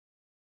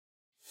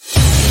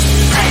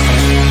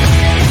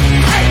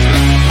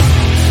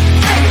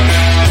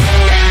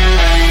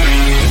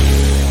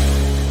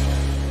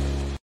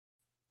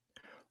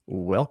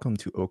welcome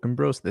to Oaken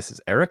Bros. This is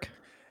Eric.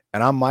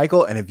 And I'm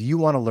Michael. And if you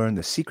want to learn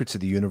the secrets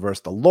of the universe,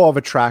 the law of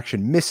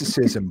attraction,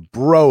 mysticism,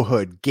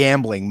 brohood,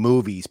 gambling,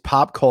 movies,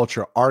 pop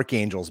culture,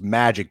 archangels,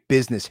 magic,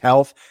 business,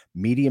 health,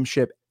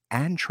 mediumship,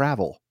 and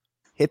travel,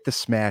 hit the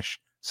smash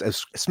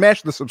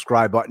the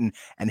subscribe button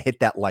and hit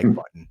that like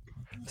button.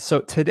 So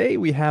today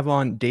we have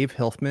on Dave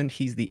Hilfman.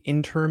 He's the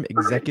interim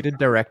executive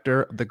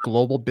director of the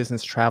Global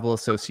Business Travel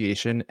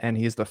Association, and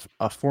he is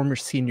a former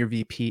senior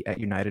VP at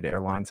United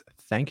Airlines.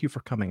 Thank you for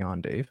coming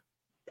on, Dave.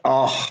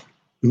 Oh,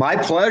 my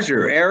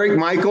pleasure. Eric,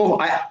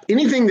 Michael,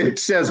 anything that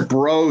says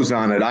bros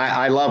on it,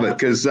 I love it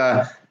because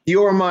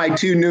you are my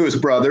two newest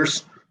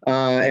brothers.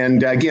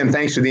 And again,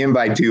 thanks for the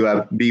invite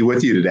to be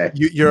with you today.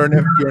 You're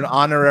an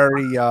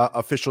honorary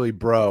officially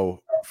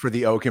bro for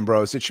the Oaken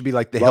Bros. It should be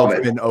like the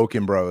Hilton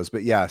Oaken Bros.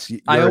 But yes,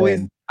 I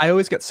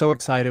always get so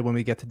excited when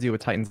we get to do a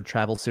Titans of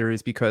Travel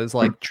series because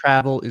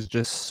travel is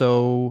just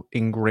so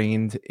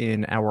ingrained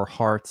in our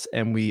hearts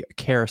and we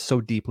care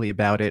so deeply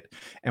about it.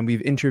 And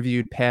we've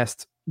interviewed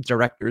past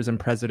directors and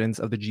presidents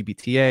of the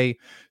GBTA.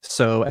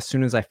 So as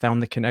soon as I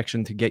found the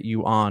connection to get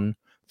you on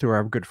through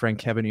our good friend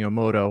Kevin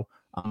Iyamoto,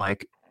 I'm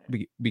like,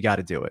 we got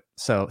to do it.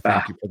 So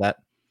thank you for that.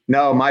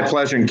 No, my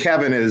pleasure. And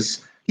Kevin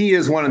is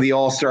one of the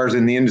all-stars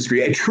in the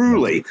industry.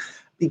 Truly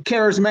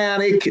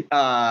charismatic,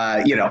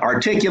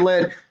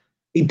 articulate.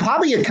 He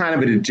probably a kind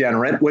of a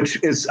degenerate, which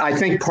is, I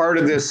think, part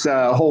of this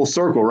whole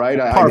circle,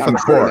 right? I'm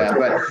sure of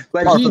that.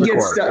 But he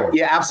gets stuff.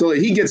 Yeah,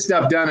 absolutely. He gets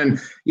stuff done.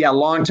 And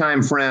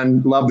longtime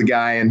friend, love the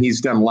guy, and he's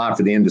done a lot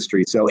for the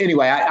industry. So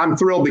anyway, I'm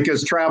thrilled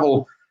because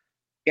travel,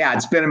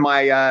 it's been in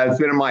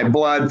my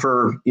blood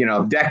for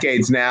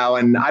decades now,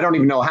 and I don't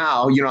even know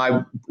how.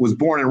 I was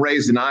born and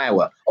raised in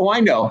Iowa. Oh,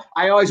 I know.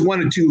 I always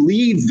wanted to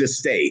leave the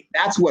state.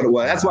 That's what it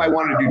was. That's why I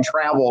wanted to do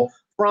travel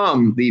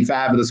from the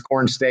fabulous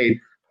Corn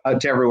State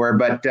to everywhere.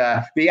 But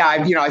I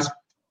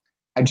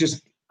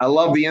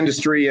love the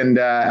industry, and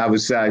I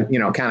was kind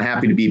of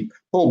happy to be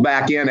pulled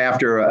back in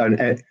after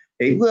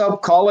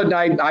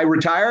I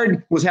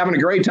retired, was having a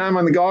great time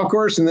on the golf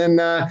course, and then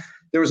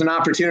there was an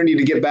opportunity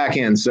to get back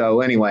in.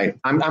 So anyway,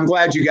 I'm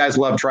glad you guys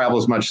love travel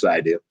as much as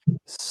I do.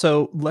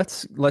 So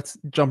let's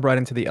jump right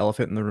into the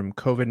elephant in the room.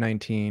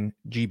 COVID-19,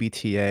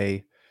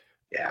 GBTA.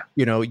 Yeah.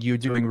 You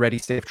doing Ready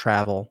Safe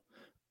Travel.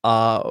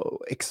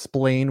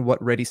 Explain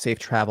what Ready Safe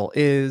Travel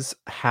is.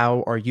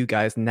 How are you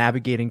guys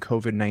navigating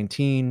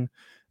COVID-19?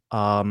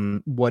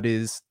 What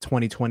is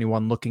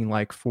 2021 looking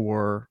like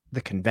for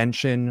the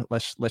convention?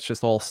 Let's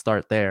just all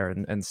start there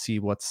and see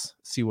what's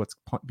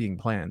being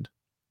planned.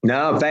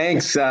 No,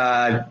 thanks.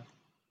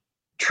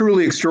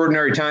 Truly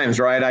extraordinary times,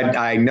 right?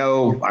 I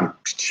know, I'm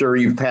sure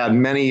you've had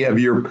many of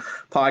your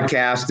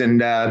podcasts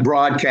and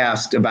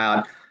broadcasts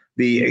about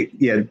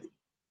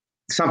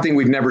something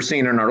we've never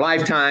seen in our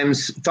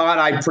lifetimes. Thought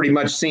I'd pretty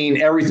much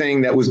seen everything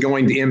that was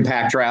going to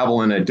impact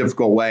travel in a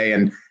difficult way.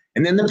 And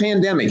then the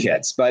pandemic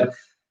hits. But,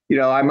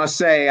 I must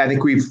say, I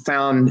think we've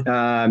found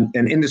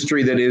an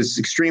industry that is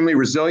extremely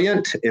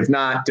resilient, if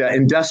not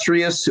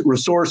industrious,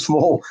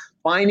 resourceful,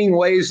 finding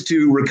ways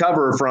to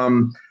recover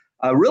from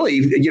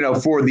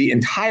for the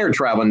entire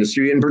travel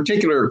industry, in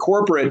particular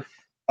corporate,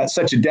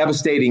 such a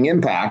devastating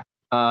impact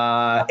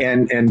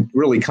and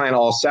really kind of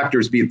all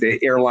sectors, be it the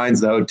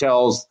airlines, the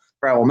hotels,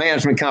 travel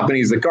management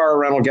companies, the car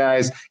rental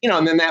guys,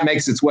 and then that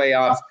makes its way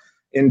off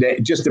into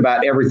just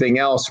about everything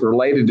else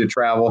related to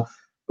travel.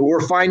 But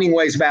we're finding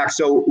ways back.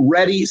 So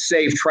Ready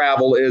Safe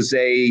Travel is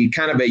a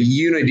kind of a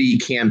unity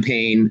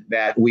campaign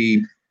that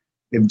we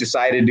have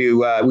decided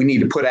we need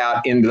to put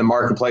out into the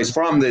marketplace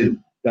from the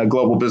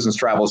Global Business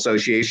Travel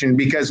Association,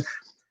 because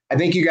I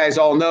think you guys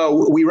all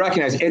know, we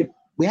recognize it.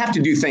 We have to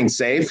do things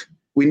safe.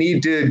 We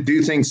need to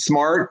do things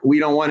smart. We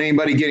don't want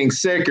anybody getting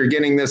sick or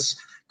getting this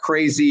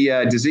crazy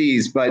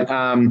disease. But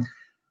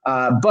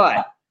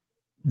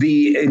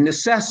the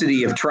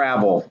necessity of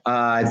travel,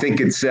 I think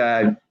it's.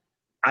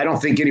 I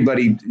don't think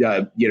anybody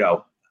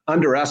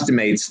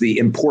underestimates the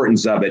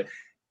importance of it.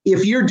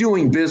 If you're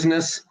doing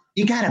business,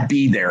 you got to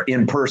be there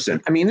in person.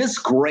 I mean, it's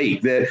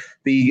great.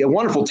 The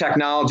wonderful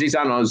technologies,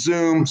 I don't know,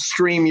 Zoom,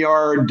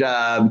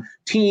 StreamYard,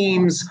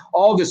 Teams,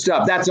 all this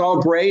stuff. That's all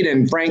great.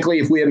 And frankly,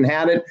 if we hadn't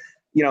had it,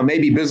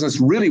 maybe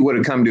business really would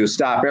have come to a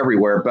stop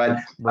everywhere. But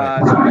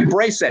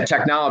embrace that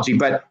technology.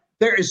 But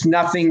there is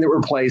nothing that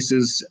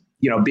replaces,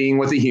 being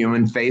with a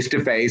human face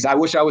to face. I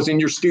wish I was in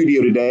your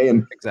studio today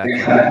and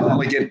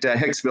only get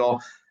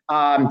Hicksville.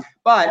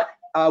 But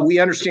we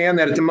understand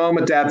that at the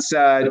moment, that's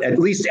at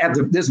least at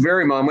this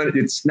very moment,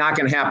 it's not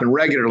going to happen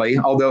regularly,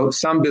 although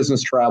some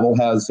business travel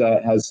has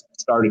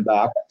started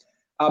back.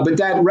 But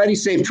that Ready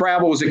Safe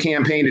Travel was a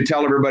campaign to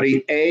tell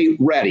everybody,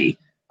 ready.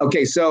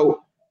 Okay,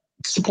 so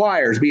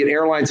suppliers, be it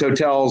airlines,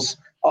 hotels,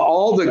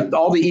 all the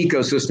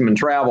ecosystem in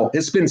travel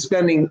has been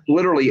spending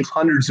literally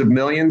hundreds of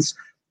millions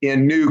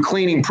in new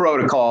cleaning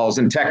protocols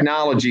and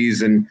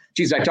technologies. And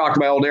I talked to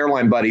my old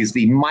airline buddies,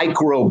 the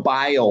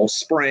microbial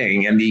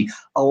spraying and the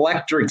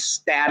electric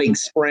static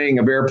spraying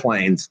of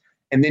airplanes.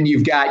 And then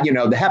you've got, the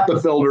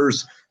HEPA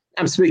filters.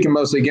 I'm speaking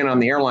mostly again on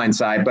the airline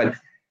side, but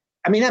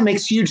I mean, that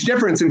makes huge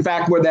difference. In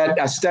fact, where that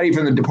a study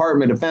from the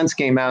Department of Defense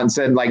came out and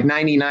said like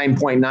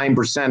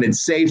 99.9%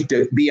 it's safe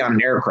to be on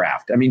an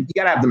aircraft. I mean, you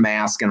got to have the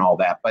mask and all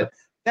that, but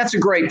that's a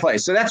great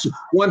place. So that's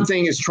one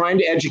thing, is trying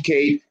to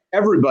educate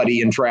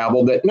everybody in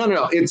travel that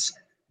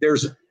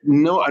there's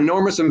no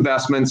enormous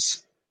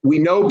investments. We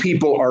know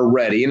people are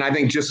ready, and I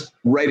think just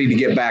ready to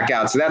get back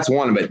out. So that's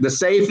one of it. The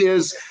safe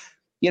is,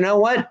 you know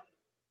what?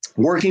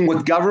 Working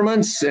with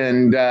governments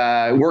and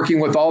working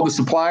with all the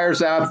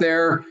suppliers out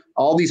there,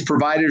 all these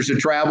providers of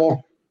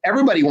travel,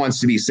 everybody wants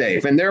to be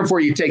safe. And therefore,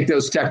 you take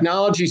those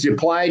technologies, you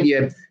apply it,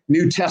 you have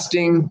new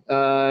testing.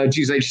 I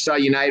just saw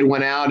United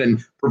went out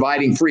and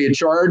providing free of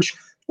charge.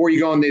 Or you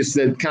go on this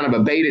kind of a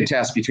beta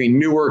test between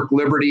Newark,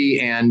 Liberty,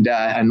 and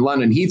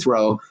London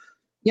Heathrow.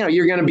 You know,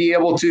 you're going to be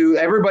able to,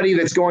 everybody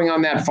that's going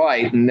on that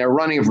flight, and they're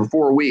running it for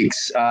 4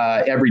 weeks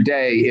every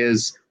day,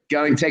 is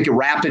going to take a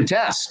rapid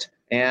test.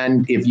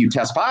 And if you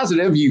test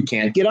positive, you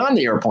can't get on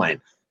the airplane.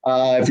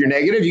 If you're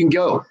negative, you can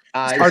go.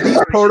 Are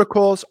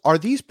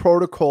these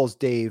protocols,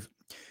 Dave,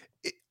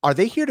 are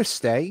they here to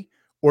stay?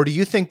 Or do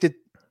you think that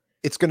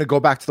it's going to go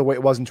back to the way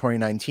it was in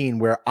 2019,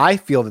 where I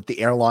feel that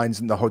the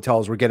airlines and the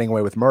hotels were getting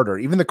away with murder?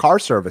 Even the car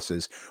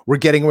services were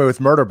getting away with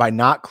murder by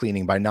not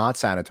cleaning, by not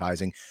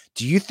sanitizing.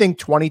 Do you think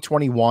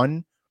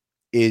 2021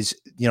 is,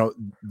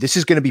 this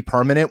is going to be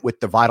permanent with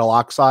the vital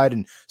oxide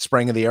and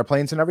spraying of the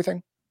airplanes and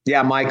everything?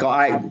 Yeah, Michael,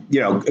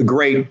 a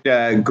great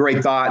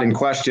thought and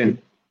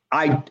question.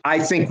 I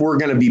think we're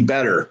going to be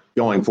better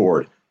going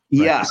forward.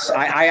 Right. Yes,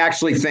 I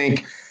actually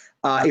think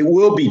it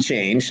will be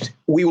changed.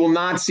 We will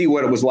not see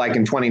what it was like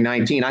in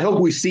 2019. I hope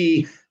we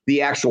see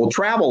the actual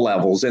travel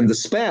levels and the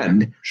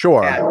spend at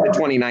the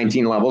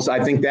 2019 levels.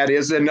 I think that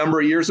is a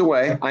number of years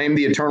away. I am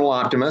the eternal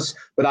optimist,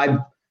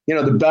 but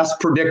the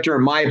best predictor,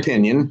 in my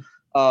opinion,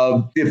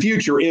 of the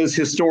future is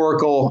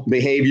historical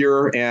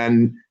behavior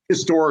and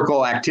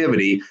historical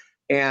activity.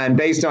 And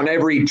based on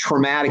every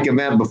traumatic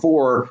event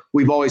before,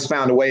 we've always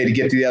found a way to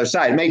get to the other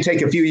side. It may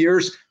take a few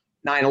years.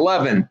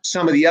 9/11,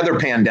 some of the other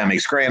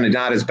pandemics, granted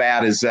not as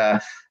bad as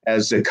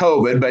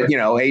COVID, but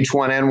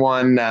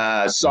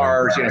H1N1,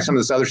 SARS, some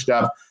of this other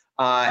stuff,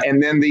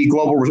 and then the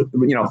global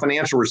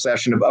financial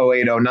recession of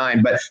 08,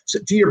 09. But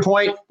to your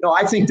point,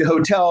 I think the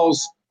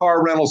hotels,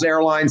 car rentals,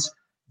 airlines,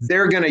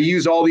 they're going to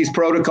use all these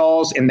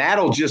protocols, and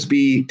that'll just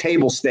be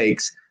table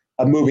stakes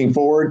of moving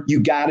forward.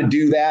 You got to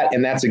do that,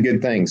 and that's a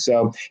good thing.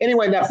 So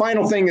anyway, that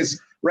final thing is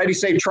ready,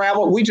 safe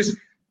travel. We just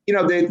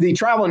the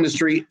travel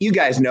industry, you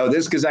guys know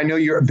this because I know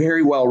you're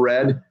very well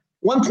read,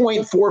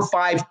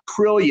 1.45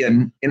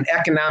 trillion in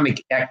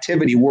economic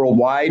activity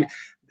worldwide.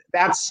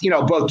 That's,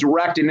 both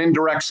direct and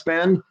indirect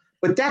spend,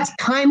 but that's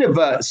kind of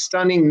a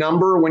stunning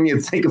number when you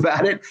think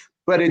about it,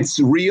 but it's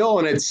real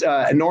and it's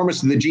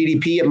enormous to the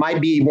GDP. It might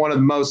be one of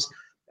the most,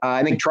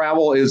 I think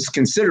travel is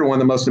considered one of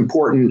the most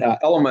important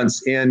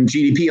elements in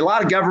GDP. A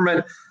lot of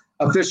government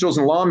officials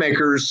and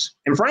lawmakers,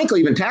 and frankly,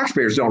 even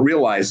taxpayers don't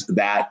realize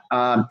that.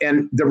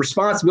 And the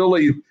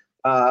responsibility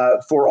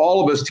for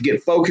all of us to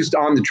get focused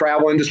on the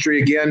travel industry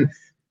again,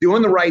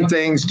 doing the right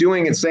things,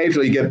 doing it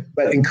safely,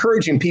 but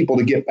encouraging people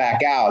to get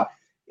back out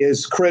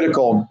is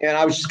critical. And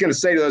I was just going to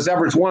say to those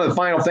efforts, one of the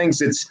final things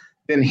that's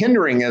been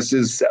hindering us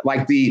is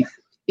like the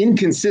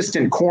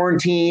inconsistent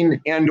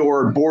quarantine and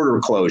or border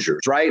closures,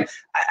 right?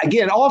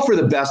 Again, all for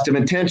the best of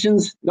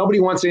intentions. Nobody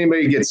wants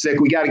anybody to get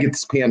sick. We got to get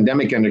this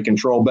pandemic under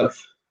control, but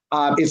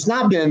it's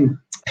not been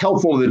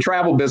helpful to the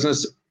travel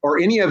business or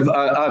any of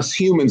us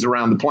humans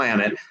around the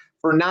planet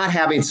for not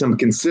having some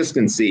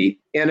consistency.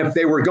 And if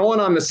they were going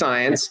on the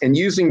science and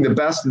using the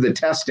best of the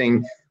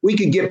testing, we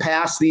could get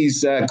past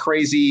these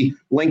crazy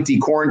lengthy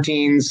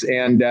quarantines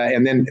and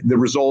then the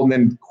result and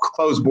then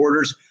closed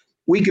borders.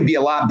 We could be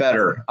a lot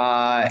better,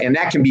 and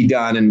that can be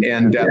done.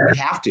 And we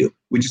have to.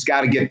 We just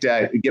got to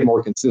get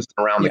more consistent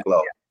around the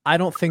globe. I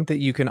don't think that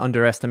you can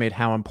underestimate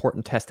how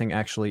important testing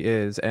actually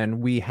is. And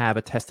we have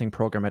a testing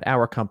program at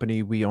our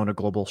company. We own a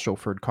global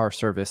chauffeured car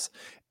service,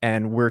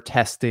 and we're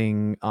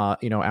testing,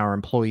 our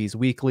employees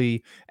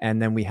weekly.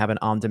 And then we have an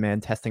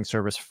on-demand testing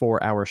service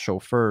for our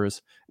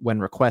chauffeurs. When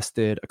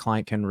requested, a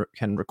client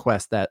can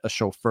request that a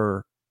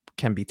chauffeur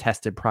can be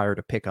tested prior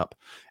to pickup.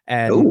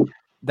 And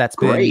that's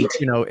been, great.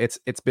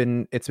 It's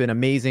been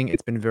amazing.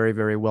 It's been very,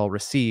 very well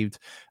received,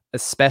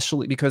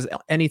 especially because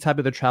any type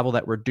of the travel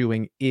that we're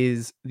doing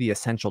is the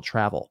essential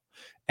travel,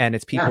 and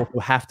it's people who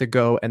have to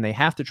go and they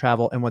have to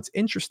travel. And what's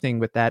interesting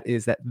with that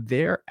is that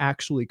they're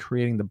actually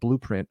creating the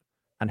blueprint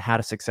on how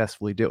to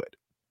successfully do it.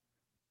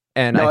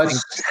 And I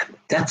think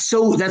that's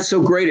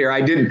so great here.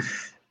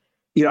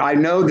 I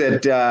know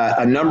that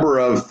a number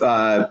of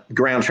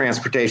ground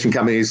transportation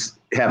companies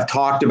have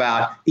talked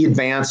about the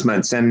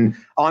advancements and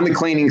on the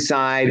cleaning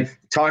side,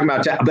 talking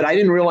about, but I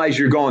didn't realize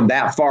you're going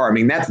that far. I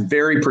mean, that's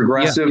very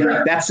progressive.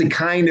 Yeah. That's the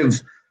kind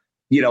of,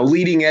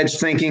 leading edge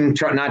thinking,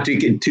 try not to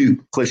get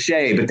too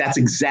cliche, but that's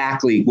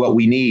exactly what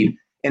we need.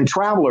 And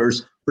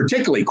travelers,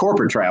 particularly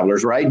corporate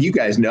travelers, right? You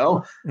guys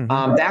know,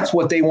 that's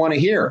what they want to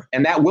hear.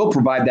 And that will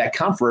provide that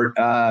comfort.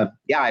 I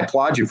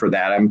applaud you for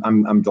that.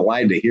 I'm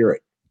delighted to hear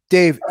it.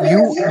 Dave,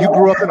 you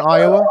grew up in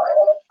Iowa?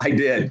 I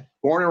did.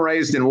 born and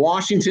raised in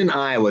Washington,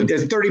 Iowa.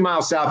 It's 30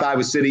 miles south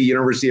Iowa City,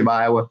 University of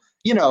Iowa.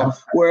 You know,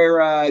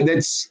 where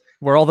that's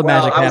where all the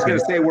magic I was happens. going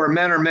to say where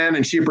men are men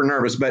and sheep are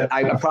nervous, but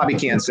I probably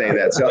can't say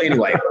that. So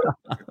anyway.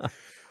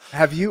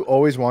 Have you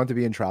always wanted to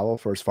be in travel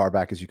for as far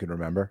back as you can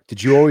remember?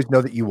 Did you always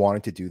know that you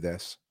wanted to do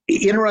this?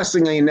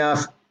 Interestingly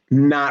enough,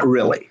 not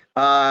really.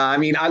 I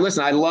mean, I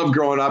loved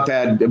growing up,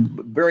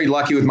 very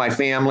lucky with my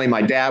family.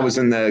 My dad was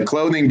in the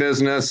clothing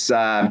business.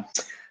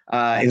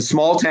 In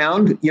small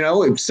town, you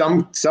know, if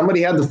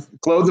somebody had to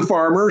clothe the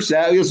farmers,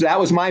 that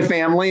was my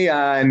family,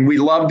 and we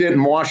loved it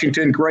in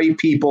Washington. Great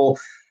people.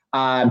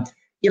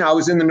 You know, I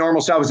was in the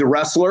normal stuff. I was a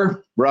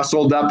wrestler,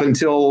 wrestled up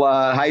until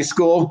high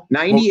school.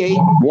 98,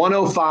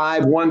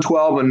 105,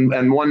 112,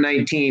 and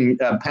 119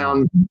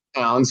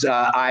 pounds.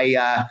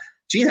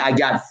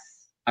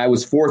 I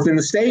was fourth in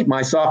the state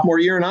my sophomore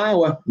year in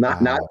Iowa.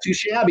 Not too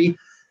shabby. You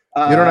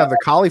don't have the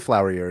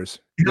cauliflower ears.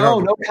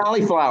 No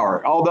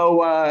cauliflower.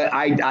 Although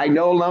I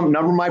know a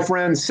number of my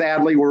friends,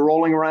 sadly, were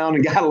rolling around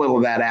and got a little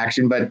of that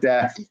action. But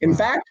in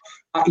fact,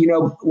 you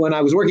know, when I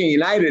was working at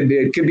United,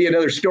 it could be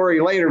another story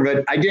later,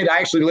 but I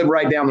actually live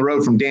right down the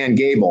road from Dan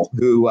Gable,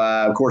 who,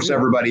 of course,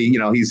 everybody, you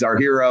know, he's our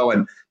hero.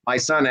 And my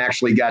son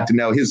actually got to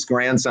know his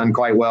grandson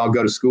quite well,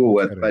 go to school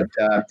with. But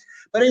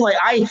anyway,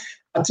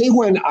 I'll tell you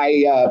when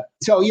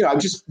so, you know,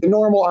 just the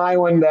normal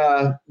Iowan,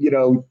 you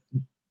know,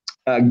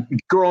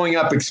 growing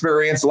up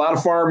experience, a lot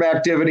of farm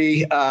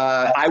activity.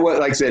 I was,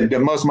 like I said,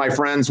 most of my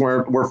friends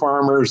were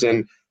farmers,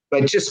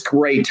 but just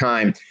great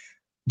time.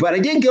 But I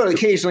did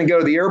occasionally go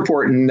to the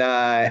airport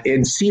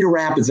in Cedar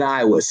Rapids,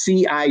 Iowa,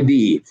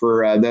 CID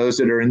for those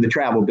that are in the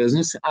travel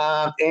business.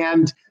 I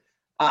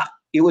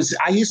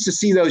used to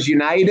see those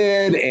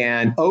United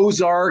and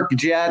Ozark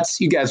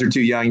jets. You guys are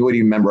too young. You wouldn't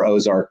even remember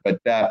Ozark,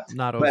 but I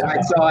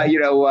saw, you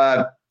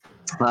know,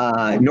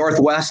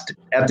 Northwest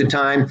at the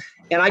time.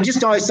 And I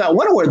just always thought,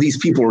 wonder where these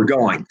people are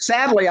going.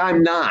 Sadly,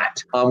 I'm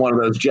not on one of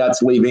those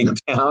jets leaving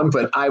town,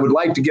 but I would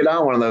like to get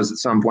on one of those at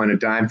some point in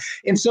time.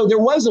 And so there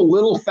was a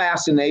little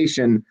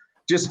fascination.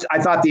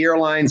 I thought the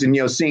airlines and,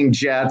 you know, seeing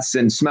jets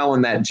and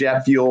smelling that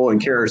jet fuel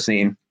and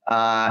kerosene.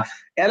 And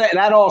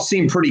that all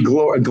seemed pretty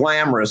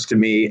glamorous to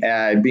me,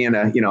 being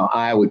a, you know,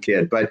 Iowa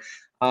kid. But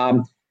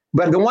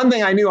the one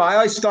thing I knew, I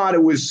always thought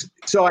it was,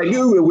 so I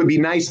knew it would be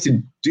nice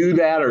to do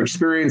that or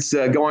experience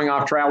going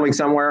off traveling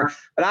somewhere.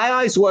 But I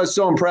always was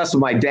so impressed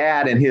with my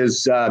dad and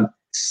his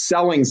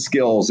selling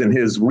skills and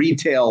his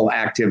retail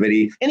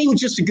activity. And he was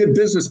just a good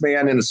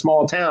businessman in a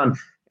small town.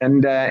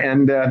 And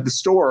the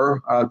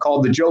store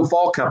called the Joe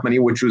Fall Company,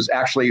 which was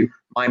actually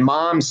my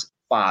mom's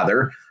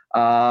father. You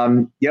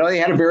know, they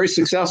had a very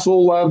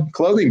successful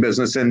clothing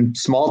business in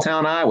small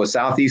town Iowa,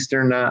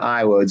 southeastern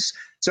Iowa.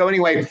 So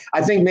anyway,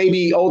 I think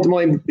maybe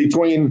ultimately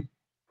between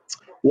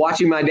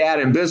watching my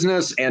dad in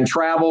business and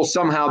travel,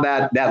 somehow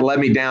that led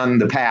me down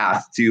the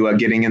path to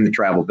getting in the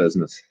travel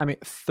business. I mean,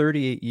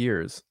 38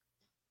 years.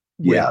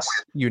 Yes.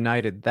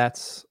 United.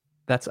 That's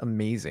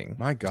amazing.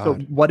 My God. So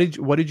what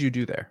did you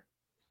do there?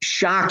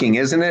 Shocking,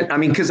 isn't it? I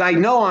mean, because I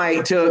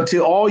know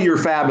to all your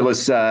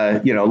fabulous,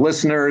 you know,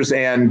 listeners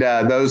and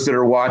those that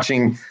are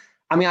watching,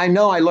 I mean, I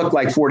know I look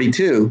like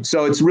 42,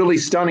 so it's really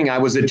stunning. I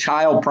was a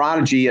child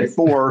prodigy at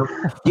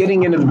 4,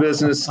 getting into the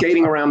business,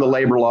 skating around the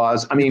labor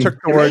laws. I mean, you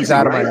took the words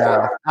out of my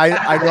mouth.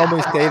 I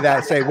normally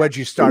say, when'd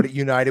you start at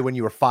United when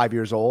you were 5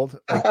 years old?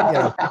 Like, you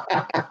know,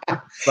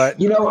 but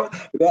you know,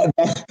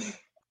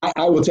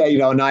 I will tell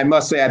you, and I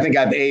must say, I think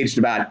I've aged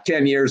about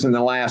 10 years in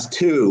the last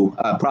 2,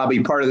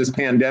 probably part of this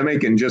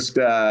pandemic and just,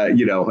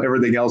 you know,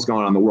 everything else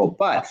going on in the world.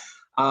 But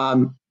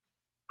I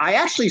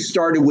actually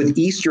started with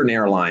Eastern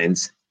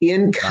Airlines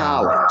in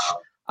college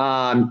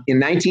in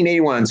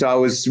 1981. So I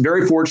was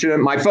very fortunate.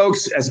 My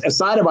folks,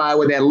 aside of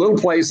Iowa, they had a little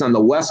place on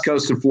the west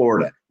coast of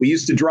Florida. We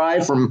used to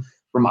drive from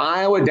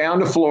Iowa down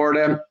to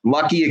Florida,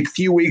 lucky a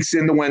few weeks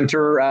in the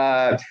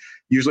winter,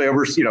 usually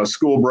over, you know,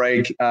 school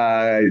break.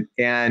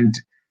 And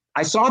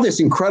I saw this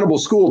incredible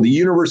school, the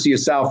University of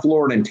South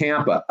Florida in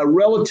Tampa, a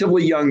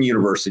relatively young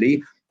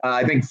university,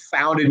 I think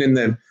founded in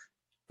the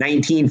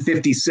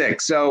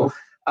 1956. So,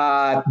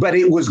 but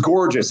it was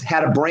gorgeous.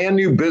 Had a brand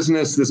new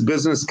business, this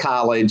business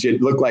college.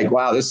 It looked like,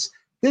 wow, this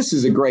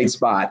is a great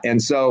spot.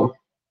 And so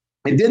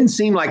it didn't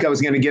seem like I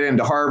was going to get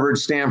into Harvard,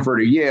 Stanford,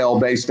 or Yale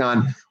based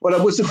on what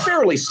was a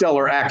fairly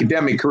stellar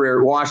academic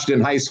career at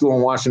Washington High School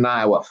in Washington,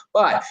 Iowa.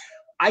 But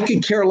I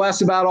could care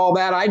less about all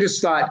that. I just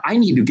thought I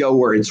need to go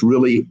where it's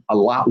really a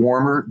lot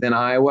warmer than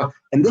Iowa.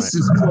 And this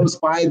is close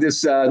by,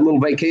 this little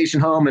vacation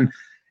home. And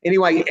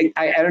anyway,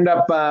 I ended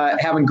up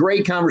having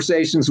great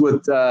conversations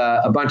with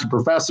a bunch of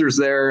professors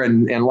there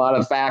and a lot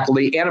of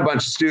faculty and a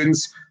bunch of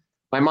students.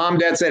 My mom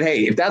and dad said,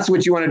 hey, if that's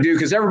what you want to do,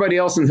 because everybody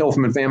else in the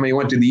Hilfman family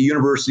went to the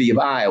University of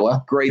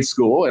Iowa, great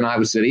school in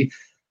Iowa City.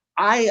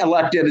 I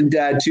elected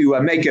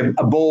to make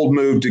a bold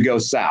move to go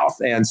south.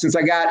 And since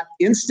I got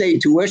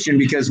in-state tuition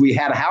because we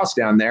had a house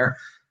down there,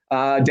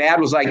 Dad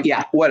was like,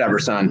 yeah, whatever,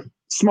 son.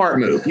 Smart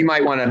move. You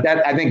might want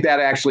to, I think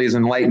that actually is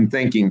enlightened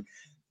thinking.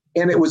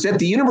 And it was at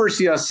the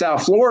University of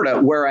South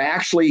Florida where I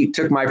actually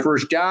took my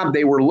first job.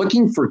 They were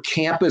looking for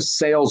campus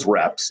sales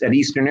reps at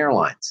Eastern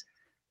Airlines.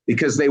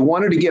 because they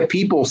wanted to get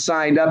people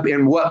signed up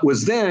in what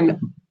was then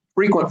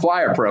frequent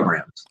flyer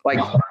programs. Like,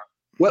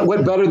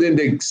 what better than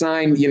to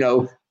sign,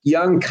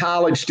 young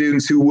college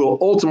students who will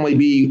ultimately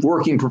be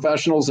working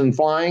professionals in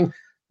flying?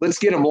 Let's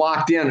get them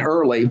locked in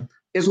early,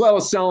 as well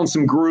as selling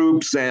some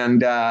groups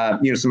and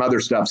some other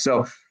stuff.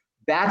 So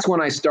that's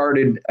when I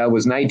started.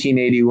 Was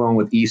 1981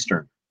 with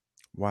Eastern.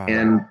 Wow.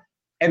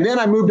 And then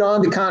I moved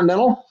on to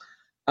Continental.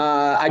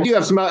 I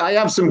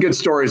have some good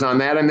stories on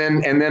that, and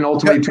then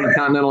ultimately between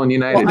Continental and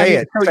United.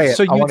 Well,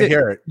 I want to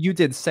hear it. You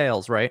did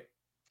sales, right?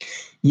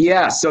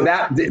 Yeah. So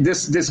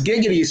this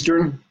gig at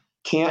Eastern,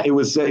 it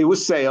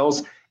was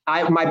sales.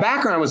 My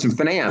background was in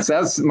finance.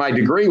 That's my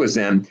degree was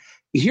in.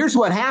 Here's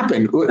what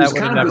happened. It was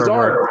kind of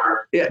bizarre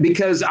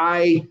because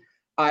I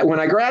when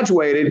I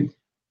graduated,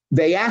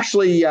 they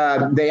actually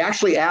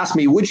asked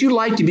me, would you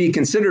like to be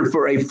considered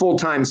for a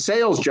full-time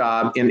sales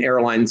job in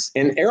airline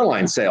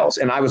sales?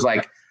 And I was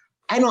like,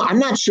 I'm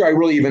not sure I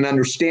really even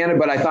understand it,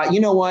 but I thought, you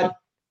know what?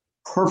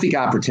 Perfect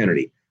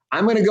opportunity.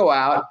 I'm going to go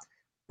out.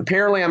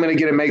 Apparently, I'm going to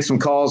get to make some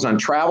calls on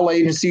travel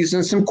agencies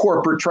and some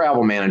corporate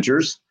travel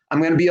managers. I'm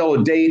going to be able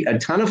to date a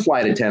ton of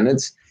flight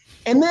attendants.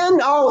 And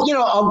then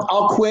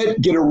I'll quit,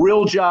 get a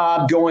real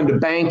job, go into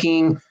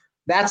banking.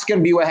 That's going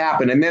to be what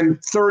happened. And then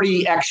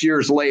 30X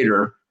years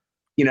later,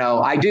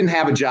 I didn't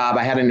have a job.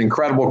 I had an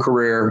incredible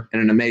career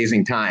and an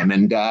amazing time.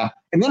 And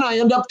then I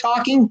end up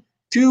talking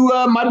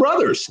to my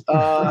brothers,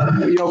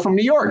 from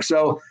New York.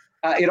 So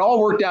it all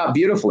worked out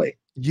beautifully.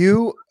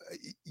 You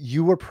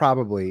were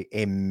probably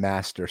a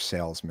master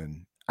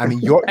salesman. I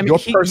mean, your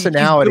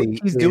personality.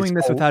 He's doing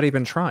this without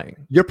even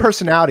trying. Your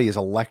personality is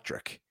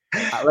electric.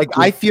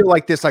 I feel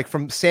like this, like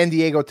from San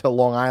Diego to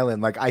Long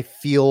Island, like I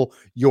feel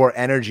your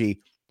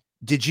energy.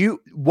 Did you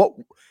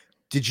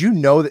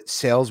know that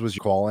sales was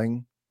your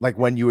calling? Like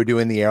when you were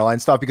doing the airline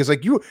stuff, because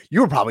like you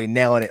were probably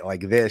nailing it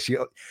like this,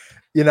 you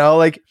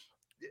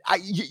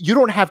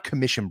don't have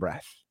commission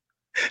breath.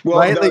 Well,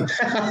 right?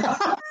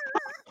 No.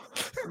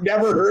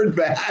 Never heard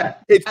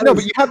that.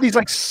 But you have these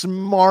like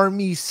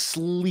smarmy,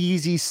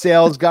 sleazy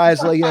sales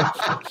guys, like,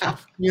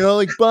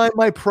 like buy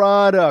my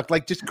product,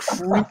 like just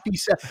creepy.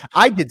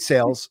 I did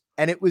sales,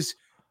 and it was,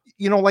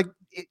 in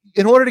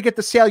order to get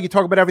the sale, you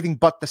talk about everything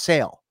but the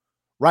sale,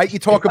 right? You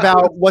talk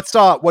about what's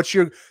up, what's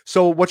your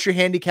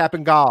handicap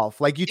in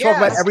golf, like you talk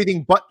about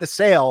everything but the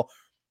sale.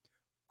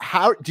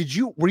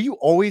 Were you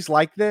always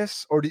like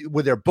this, or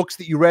were there books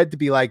that you read to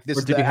be like this?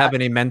 Or did you have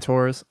any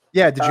mentors?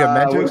 Yeah, did you have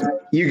mentors?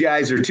 You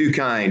guys are too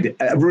kind.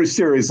 Bruce,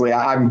 seriously,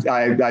 I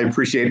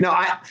appreciate it. No,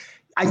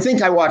 I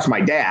think I watched my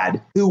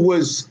dad, who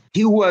was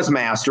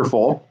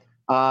masterful,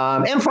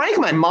 and frankly,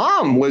 my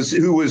mom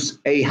who was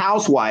a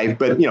housewife,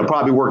 but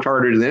probably worked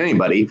harder than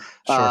anybody,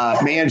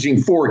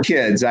 managing 4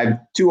 kids. I have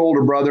 2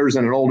 older brothers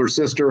and an older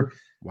sister.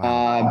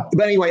 Wow.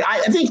 But anyway,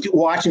 I think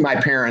watching my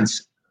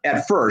parents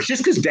at first,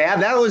 just because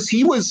Dad,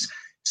 he was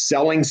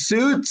selling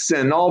suits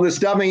and all this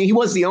stuff. I mean, he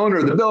was the owner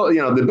of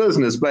the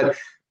business, but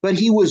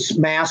he was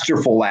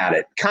masterful at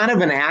it. Kind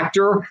of an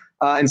actor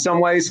in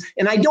some ways.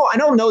 And I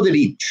don't know that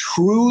he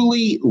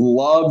truly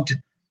loved,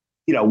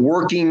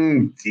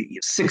 working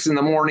 6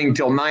 a.m.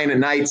 till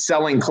 9 p.m.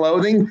 selling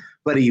clothing,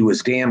 but he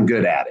was damn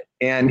good at it.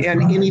 And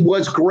he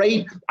was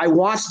great. I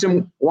watched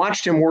him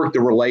work the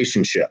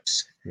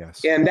relationships.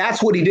 Yes. And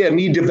that's what he did.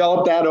 And he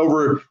developed that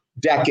over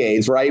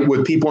decades, right,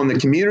 with people in the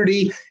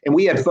community. And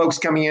we had folks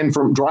coming in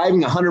from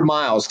driving 100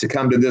 miles to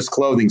come to this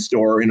clothing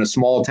store in a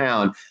small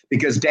town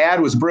because Dad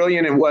was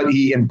brilliant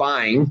in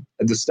buying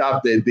the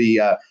stuff,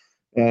 the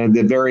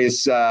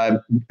various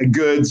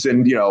goods,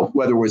 and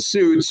whether it was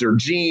suits or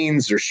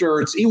jeans or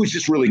shirts. He was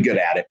just really good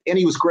at it, and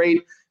he was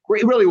great.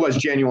 He really was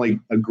genuinely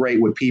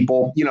great with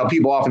people.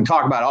 People often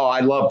talk about, I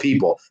love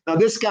people. Now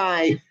this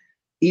guy,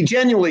 he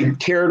genuinely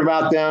cared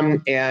about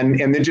them, and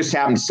then just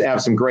happens to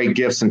have some great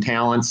gifts and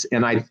talents.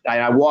 And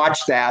I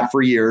watched that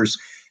for years.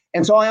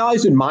 And so I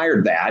always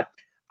admired that.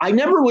 I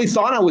never really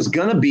thought I was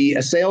going to be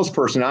a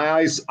salesperson.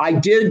 I've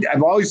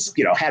always,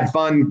 had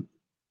fun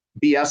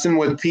BSing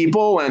with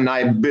people, and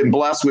I've been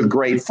blessed with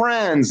great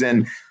friends.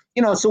 And,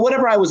 so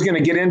whatever I was going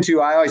to get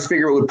into, I always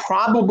figured it would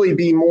probably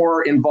be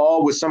more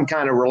involved with some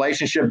kind of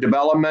relationship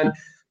development.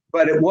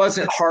 But it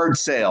wasn't hard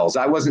sales.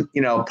 I wasn't,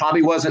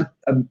 probably wasn't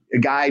a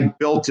guy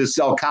built to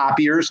sell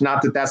copiers.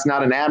 Not that that's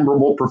not an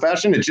admirable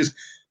profession. It's just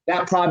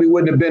that probably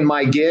wouldn't have been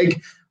my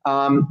gig.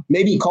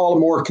 Maybe call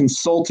it more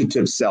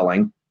consultative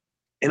selling.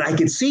 And I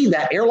could see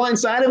that airline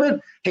side of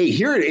it. Hey,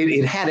 here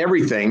it had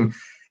everything.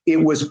 It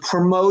was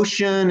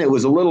promotion. It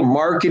was a little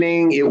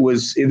marketing. There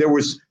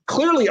was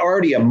clearly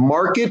already a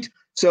market.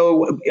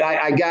 So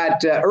I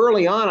got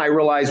early on, I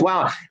realized,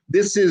 wow,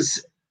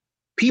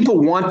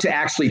 people want to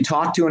actually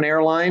talk to an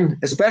airline,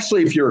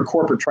 especially if you're a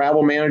corporate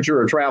travel manager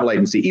or a travel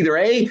agency. Either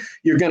A,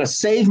 you're going to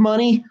save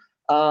money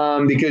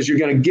because you're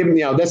going to give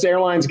me, this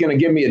airline's going to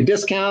give me a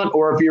discount,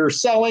 or if you're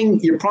selling,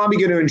 you're probably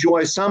going to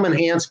enjoy some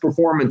enhanced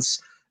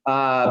performance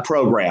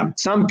program,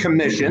 some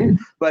commission,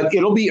 but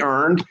it'll be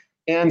earned.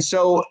 And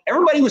so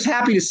everybody was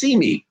happy to see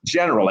me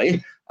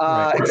generally,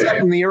 except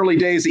in the early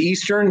days of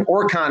Eastern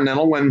or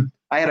Continental when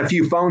I had a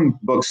few phone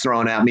books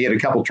thrown at me at a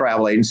couple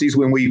travel agencies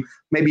when we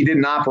maybe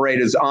didn't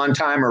operate as on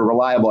time or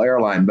reliable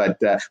airline. But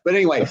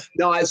anyway,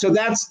 no. So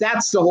that's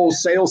the whole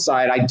sales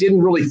side. I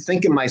didn't really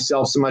think of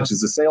myself so much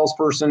as a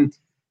salesperson,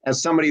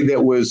 as somebody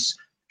that was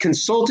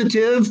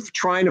consultative,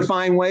 trying to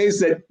find ways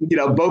that,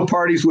 both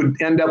parties would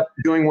end up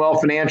doing well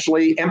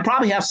financially and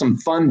probably have some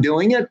fun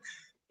doing it.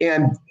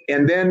 And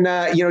then,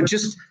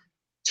 just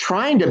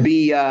trying to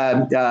be,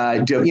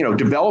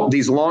 develop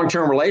these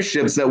long-term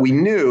relationships that we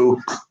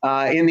knew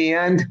in the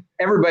end,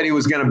 everybody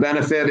was going to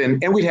benefit,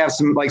 and we'd have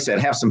some, like I said,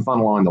 have some fun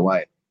along the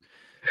way.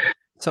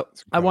 So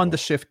I wanted to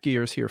shift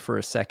gears here for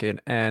a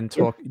second and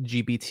talk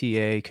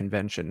GBTA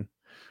convention.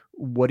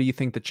 What do you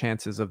think the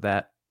chances of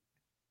that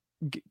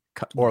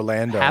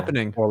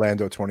happening?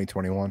 Orlando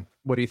 2021.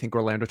 What do you think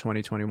Orlando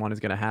 2021 is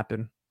going to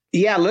happen?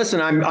 Yeah,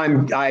 listen,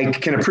 I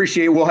can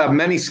appreciate we'll have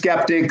many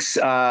skeptics,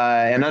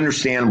 and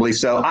understandably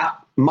so.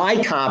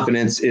 My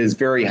confidence is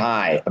very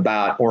high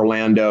about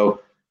Orlando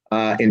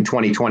in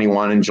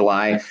 2021 in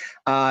July.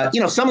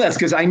 Some of that's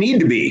because I need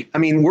to be. I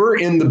mean, we're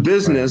in the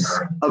business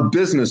of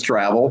business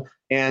travel,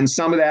 and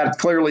some of that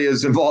clearly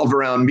is involved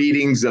around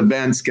meetings,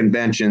 events,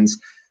 conventions.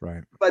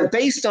 Right. But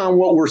based on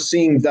what we're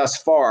seeing thus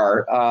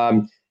far,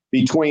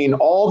 between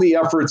all the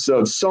efforts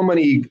of so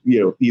many,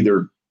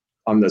 either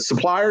on the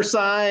supplier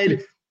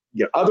side,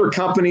 other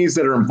companies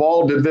that are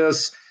involved in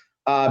this,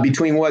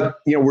 between what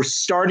we're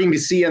starting to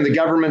see on the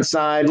government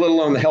side, let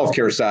alone the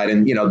healthcare side,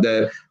 and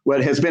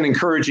what has been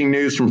encouraging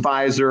news from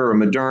Pfizer or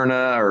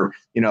Moderna or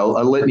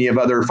a litany of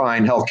other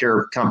fine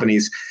healthcare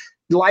companies.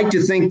 I'd like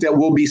to think that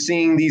we'll be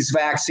seeing these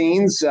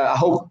vaccines,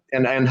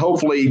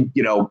 hopefully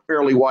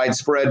fairly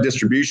widespread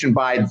distribution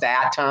by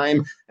that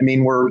time. I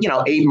mean, we're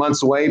 8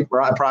 months away,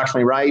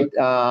 approximately, right?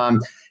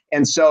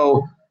 And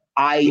so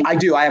I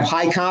have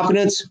high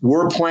confidence.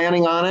 We're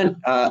planning on it.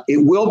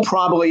 It will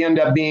probably end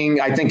up being,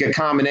 I think, a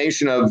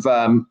combination of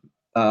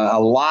a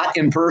lot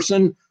in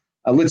person.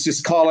 Let's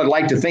just call it,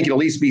 like to think it'll at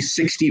least be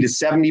 60 to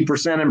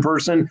 70% in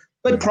person,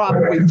 but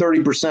probably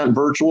 30%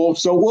 virtual.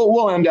 So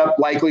we'll end up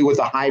likely with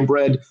a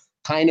hybrid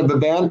kind of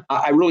event.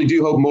 I really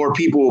do hope more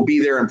people will be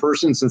there in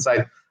person, since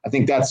I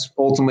think that's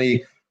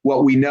ultimately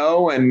what we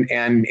know and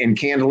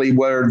candidly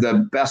where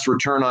the best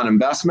return on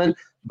investment.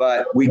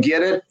 But we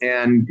get it,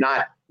 and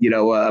not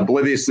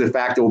oblivious to the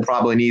fact that we'll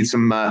probably need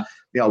some,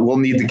 we'll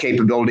need the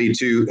capability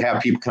to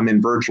have people come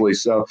in virtually.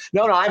 So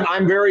no,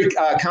 I'm very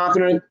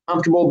confident,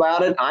 comfortable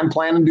about it. I'm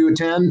planning to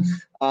attend,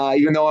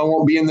 even though I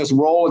won't be in this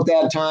role at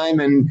that time.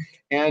 And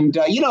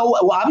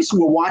obviously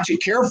we'll watch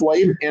it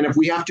carefully. And if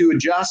we have to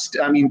adjust,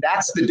 I mean,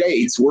 that's the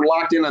dates. We're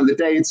locked in on the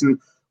dates, and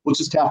we'll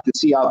just have to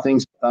see how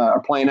things are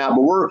playing out.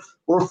 But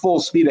we're full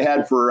speed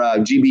ahead for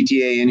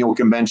GBTA annual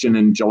convention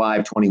in July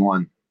of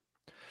 21.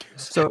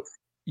 So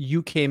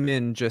you came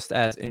in just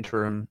as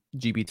interim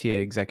GBTA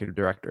executive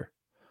director.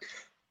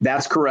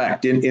 That's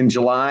correct. In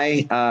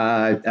July,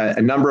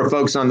 a number of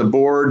folks on the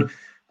board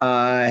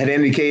had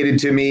indicated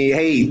to me,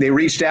 hey, they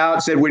reached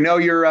out, said, we know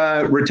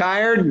you're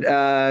retired.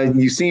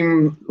 You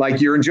seem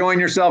like you're enjoying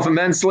yourself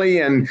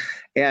immensely.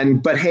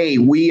 But hey,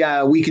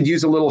 we could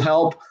use a little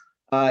help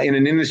in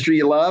an industry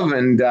you love.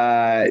 And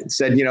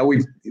said,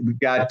 we've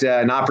got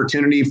an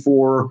opportunity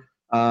for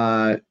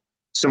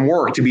some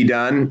work to be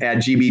done at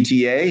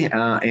GBTA,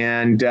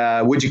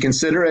 and would you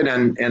consider it?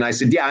 And I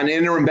said, yeah, on an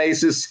interim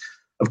basis,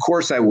 of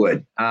course I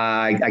would.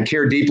 I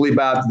care deeply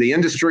about the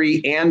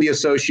industry and the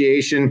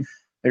association.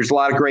 There's a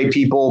lot of great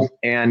people,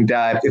 and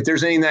if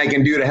there's anything I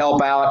can do to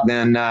help out,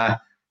 then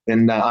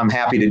I'm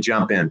happy to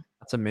jump in.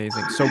 That's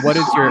amazing. So what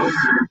is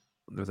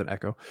there's an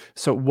echo.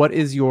 So what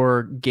is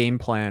your game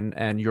plan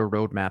and your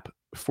roadmap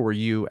for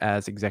you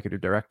as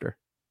executive director?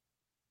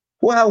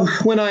 Well,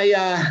 when I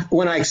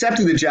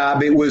accepted the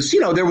job, it was,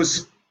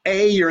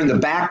 you're in the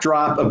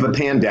backdrop of a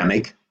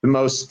pandemic, the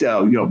most,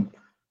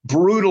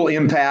 brutal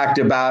impact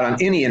about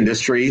on any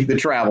industry, the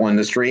travel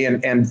industry.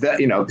 And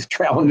the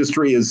travel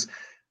industry is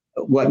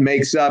what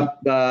makes up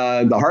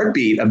the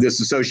heartbeat of this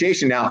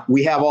association. Now,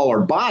 we have all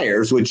our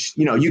buyers, which,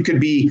 you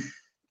could be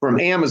from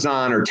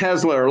Amazon or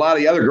Tesla or a lot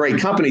of the other great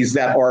companies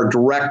that are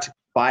direct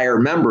buyer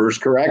members,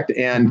 correct?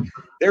 And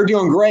they're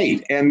doing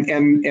great.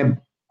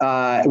 And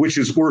which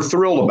is we're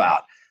thrilled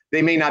about.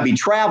 They may not be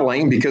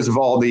traveling because of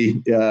all the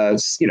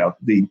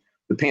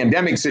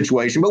pandemic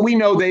situation, but we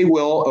know they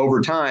will over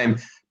time.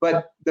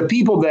 But the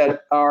people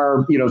that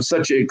are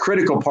such a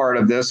critical part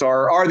of this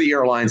are the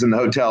airlines and the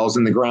hotels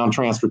and the ground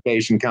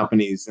transportation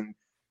companies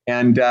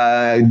and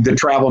the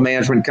travel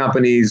management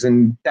companies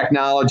and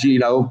technology.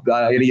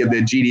 Any of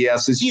the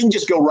GDSs. You can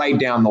just go right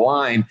down the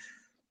line,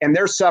 and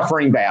they're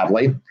suffering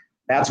badly.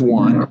 That's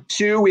one.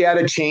 Two, we had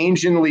a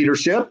change in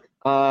leadership.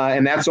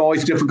 And that's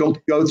always difficult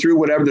to go through,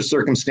 whatever the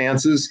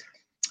circumstances.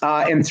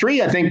 And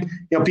three, I think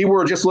people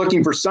were just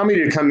looking for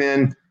somebody to come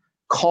in,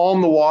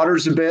 calm the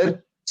waters a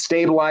bit,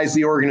 stabilize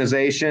the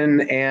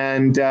organization,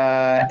 and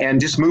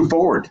just move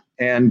forward.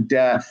 And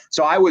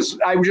so I was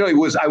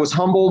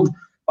humbled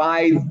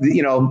by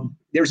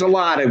there's a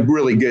lot of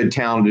really good,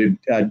 talented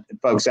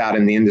folks out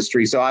in the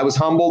industry. So I was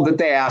humbled that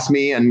they asked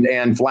me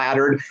and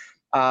flattered.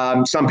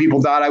 Some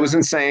people thought I was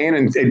insane,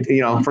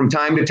 and from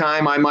time to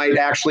time, I might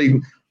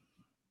actually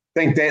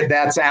think that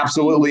that's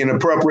absolutely an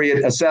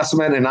appropriate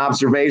assessment and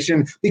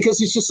observation,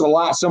 because it's just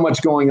so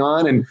much going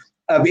on, and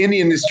of any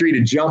industry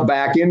to jump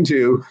back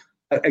into,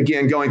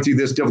 again, going through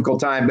this difficult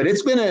time. But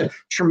it's been a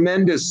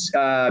tremendous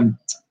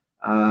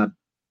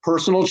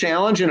personal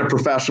challenge and a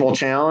professional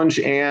challenge,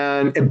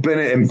 and it's been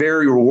a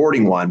very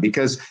rewarding one,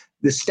 because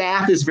the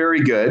staff is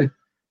very good.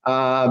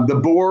 The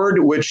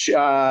board, which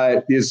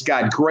has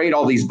got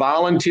all these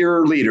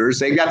volunteer leaders,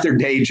 they've got their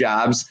day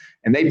jobs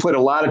and they put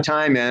a lot of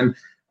time in.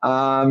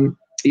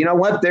 You know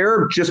what?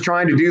 They're just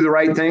trying to do the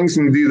right things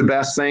and do the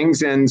best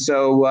things. And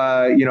so,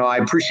 I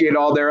appreciate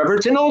all their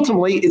efforts. And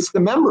ultimately, it's the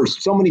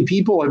members. So many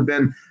people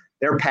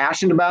they're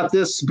passionate about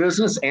this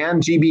business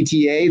and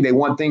GBTA. They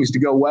want things to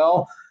go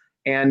well.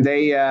 And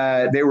they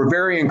were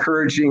very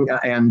encouraging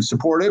and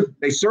supportive.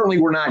 They certainly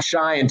were not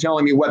shy in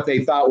telling me what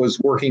they thought was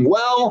working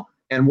well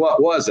and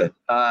what wasn't.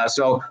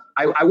 So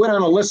I went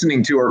on a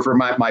listening tour for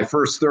my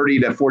first 30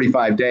 to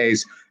 45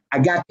 days. I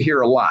got to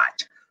hear a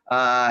lot.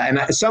 And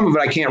some of it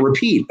I can't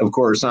repeat, of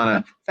course, on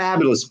a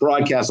fabulous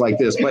broadcast like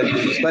this.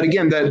 But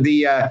again,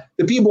 the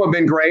people have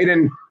been great.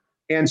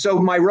 And so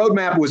my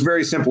roadmap was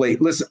very simply,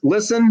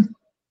 listen,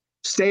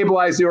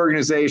 stabilize the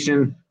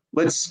organization.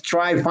 Let's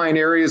try to find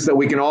areas that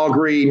we can all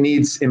agree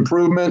needs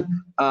improvement.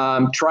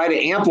 Try to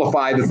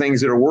amplify the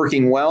things that are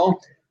working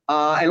well.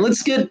 And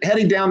let's get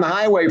heading down the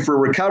highway for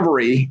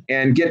recovery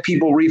and get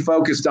people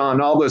refocused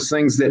on all those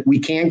things that we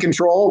can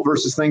control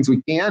versus things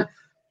we can't.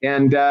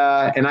 And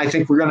I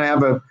think we're going to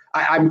have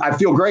I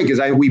feel great,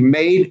 because we've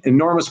made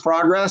enormous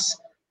progress,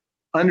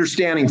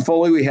 understanding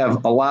fully we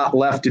have a lot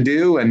left to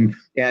do.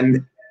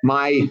 And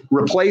my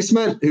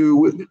replacement,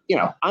 who,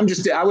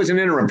 I was an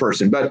interim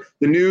person, but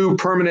the new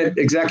permanent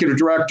executive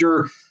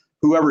director,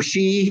 whoever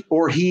she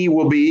or he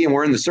will be, and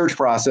we're in the search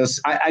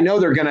process, I know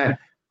they're going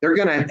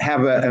to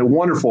have a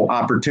wonderful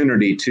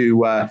opportunity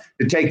to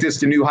take this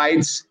to new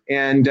heights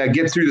and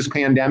get through this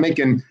pandemic.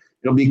 And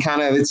it'll be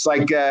it's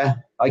like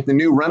the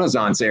new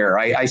Renaissance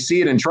era. I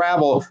see it in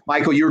travel.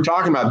 Michael, you were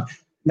talking about,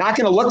 not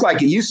going to look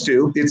like it used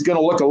to. It's going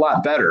to look a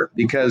lot better,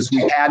 because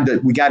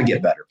we got to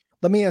get better.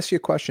 Let me ask you a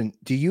question.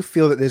 Do you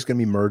feel that there's going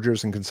to be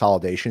mergers and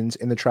consolidations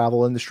in the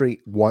travel industry,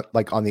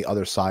 like on the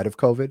other side of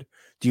COVID?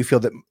 Do you feel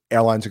that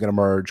airlines are going to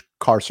merge,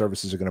 car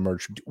services are going to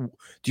merge? Do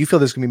you feel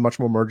there's going to be much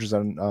more mergers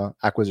and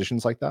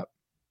acquisitions like that?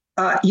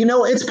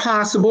 It's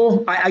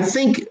possible. I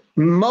think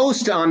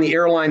most on the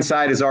airline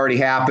side has already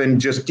happened.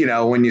 Just,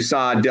 when you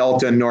saw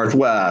Delta and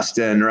Northwest,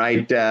 and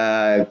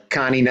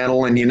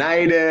Continental and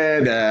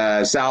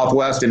United,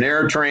 Southwest and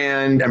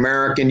AirTran,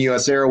 American,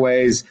 US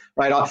Airways,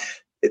 right?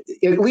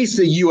 At least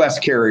the U.S.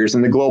 carriers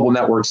and the global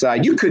network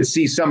side, you could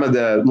see some of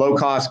the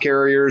low-cost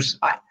carriers,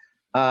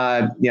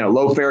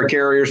 low-fare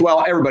carriers.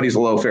 Well, everybody's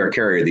a low-fare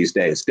carrier these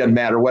days. Doesn't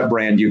matter what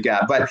brand you've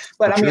got. But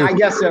I mean, I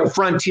guess a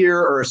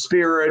Frontier or a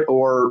Spirit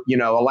or,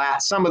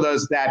 some of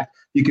those that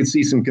you could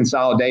see some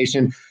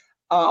consolidation.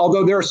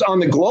 Although there's on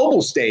the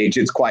global stage,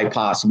 it's quite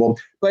possible.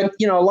 But,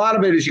 a lot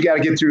of it is you got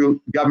to get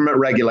through government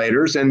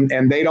regulators,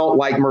 and they don't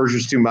like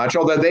mergers too much,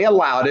 although they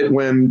allowed it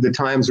when the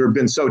times have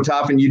been so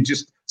tough, and you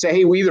just say,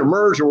 hey, we either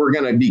merge or we're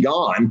going to be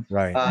gone.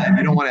 Right. And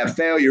you don't want to have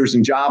failures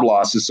and job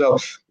losses. So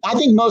I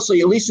think mostly,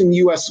 at least in the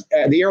U.S.,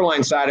 the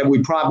airline side, we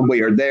probably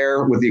are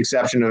there, with the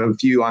exception of a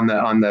few on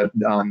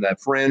the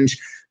fringe.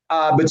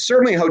 But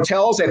certainly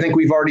hotels, I think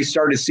we've already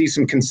started to see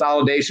some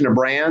consolidation of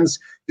brands,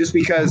 just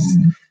because,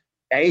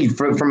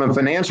 from a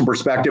financial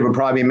perspective, it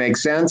probably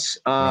makes sense.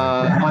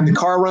 On the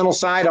car rental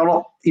side,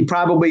 you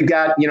probably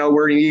got,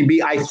 where you need to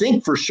be. I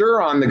think for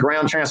sure on the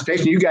ground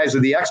transportation, you guys are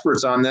the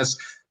experts on this,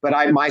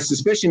 but my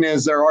suspicion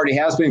is there already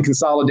has been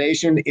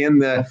consolidation in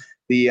the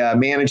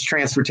managed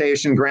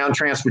transportation, ground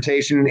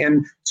transportation,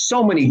 and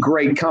so many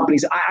great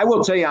companies. I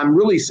will tell you,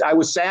 I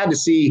was sad to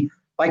see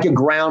like a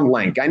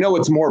GroundLink. I know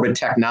it's more of a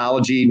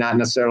technology, not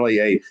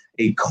necessarily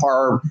a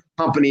car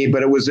company,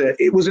 but it was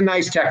a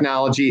nice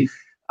technology.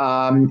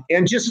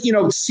 And just,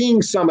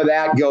 seeing some of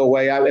that go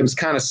away, it was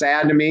kind of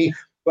sad to me.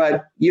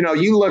 But,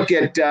 you look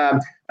at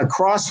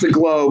across the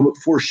globe,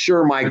 for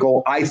sure,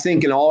 Michael, I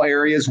think in all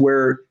areas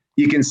where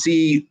you can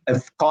see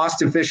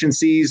cost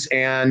efficiencies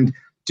and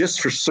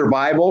just for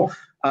survival,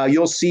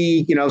 you'll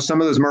see,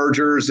 some of those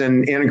mergers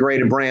and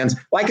integrated brands.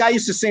 Like I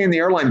used to say in the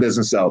airline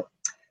business, though,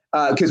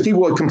 because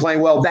people would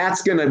complain, well,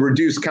 that's going to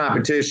reduce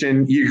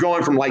competition. You're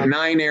going from like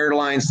 9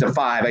 airlines to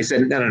 5. I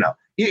said, no.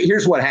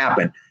 Here's what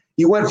happened.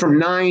 You went from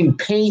 9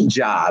 paint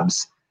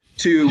jobs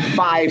to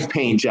 5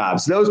 paint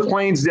jobs. Those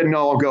planes didn't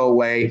all go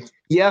away.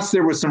 Yes,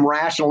 there was some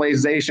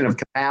rationalization of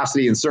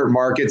capacity in certain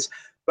markets,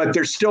 but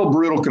they're still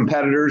brutal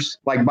competitors.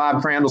 Like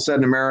Bob Crandall said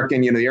in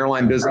American, the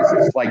airline business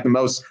is like the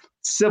most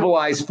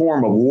civilized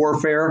form of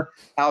warfare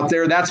out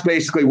there. That's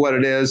basically what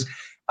it is.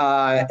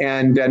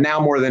 And now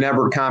more than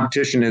ever,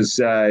 competition is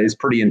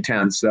pretty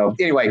intense. So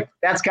anyway,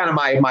 that's kind of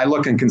my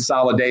look in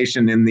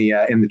consolidation in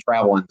the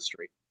travel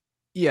industry.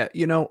 Yeah,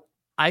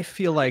 I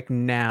feel like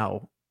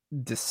now,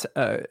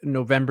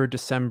 November,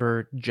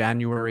 December,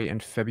 January,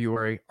 and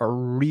February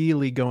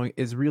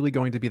is really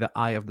going to be the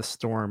eye of the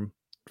storm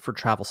for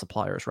travel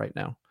suppliers right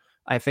now.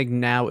 I think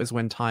now is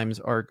when times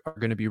are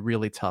going to be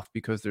really tough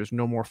because there's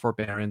no more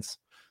forbearance.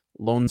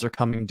 Loans are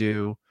coming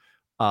due.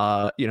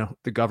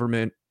 The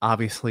government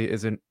obviously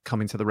isn't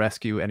coming to the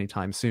rescue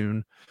anytime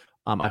soon.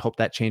 I hope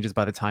that changes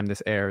by the time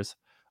this airs.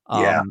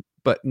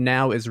 But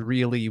now is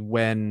really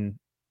when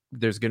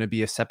there's going to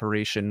be a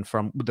separation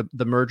from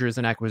the mergers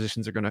and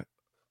acquisitions are going to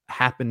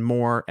happen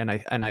more. And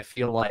I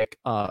feel like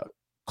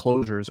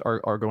closures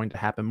are going to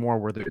happen more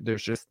where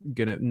there's just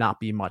going to not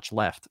be much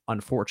left,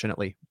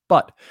 unfortunately.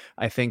 But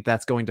I think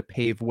that's going to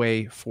pave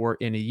way for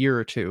in a year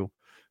or two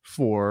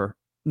for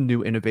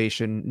new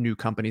innovation, new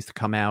companies to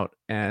come out,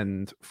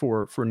 and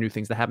for new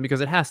things to happen,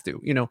 because it has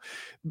to,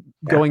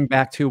 going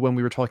back to when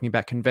we were talking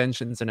about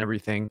conventions and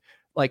everything,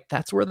 like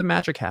that's where the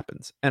magic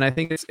happens. And I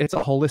think it's a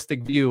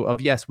holistic view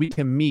of, yes, we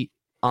can meet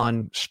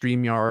on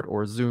StreamYard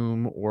or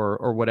Zoom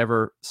or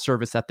whatever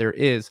service that there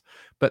is,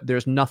 but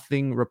there's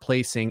nothing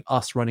replacing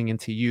us running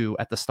into you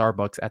at the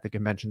Starbucks at the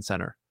convention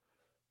center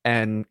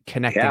and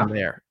connecting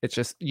there. It's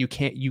just, you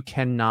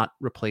cannot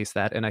replace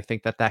that. And I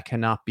think that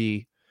can't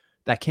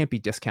be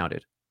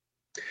discounted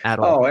at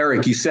all. Oh,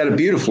 Eric, you said it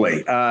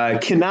beautifully.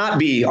 Cannot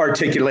be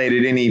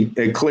articulated any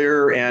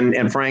clearer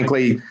and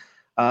frankly,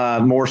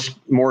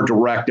 more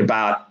direct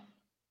about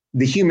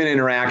the human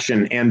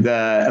interaction and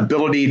the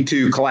ability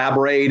to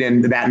collaborate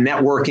and that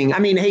networking. I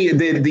mean, hey,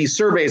 the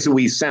surveys that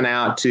we sent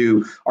out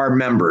to our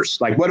members,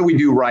 like what do we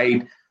do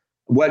right?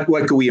 What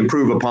can we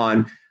improve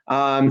upon?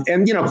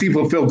 And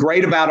people feel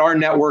great about our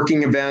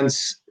networking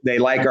events. They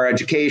like our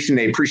education.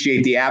 They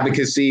appreciate the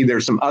advocacy.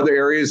 There's some other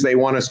areas they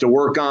want us to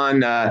work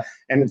on. And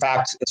in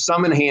fact,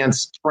 some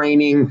enhanced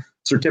training,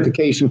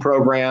 certification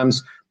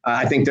programs.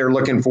 I think they're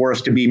looking for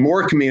us to be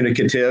more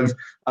communicative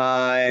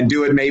and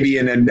do it maybe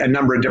in a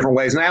number of different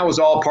ways. And that was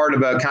all part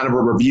of a kind of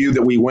a review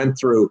that we went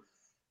through.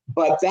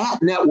 But that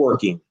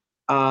networking,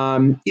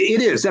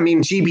 it is. I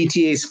mean,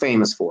 GBTA is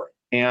famous for it.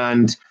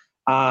 And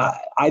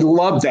I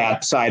love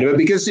that side of it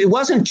because it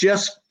wasn't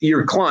just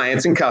your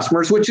clients and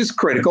customers, which is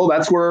critical.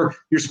 That's where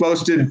you're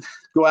supposed to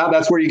go out.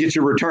 That's where you get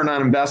your return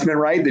on investment,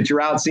 right? That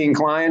you're out seeing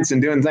clients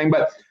and doing things,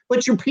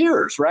 but your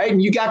peers, right?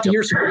 And you got to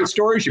hear some great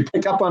stories. You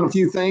pick up on a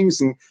few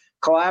things and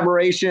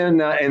collaboration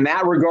in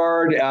that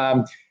regard.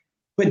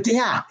 But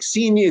yeah,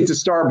 seeing you at the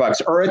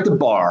Starbucks or at the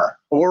bar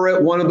or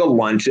at one of the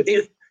lunch,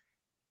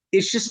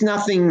 it's just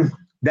nothing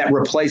that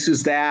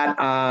replaces that.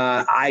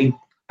 I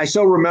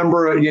so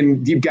remember,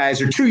 and you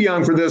guys are too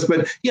young for this,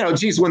 but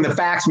when the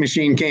fax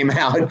machine came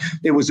out,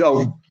 it was,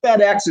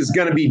 FedEx is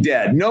going to be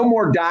dead. No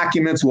more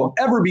documents will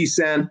ever be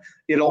sent.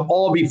 It'll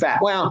all be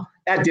fax. Well,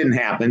 that didn't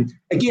happen.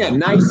 Again,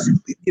 nice,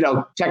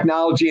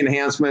 technology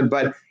enhancement,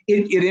 but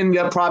it ended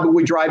up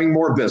probably driving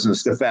more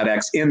business to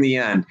FedEx in the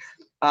end.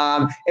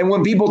 And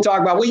when people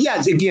talk about,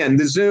 again,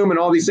 the Zoom and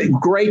all these things,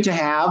 great to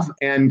have,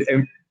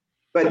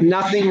 but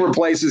nothing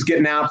replaces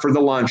getting out for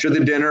the lunch or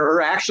the dinner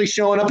or actually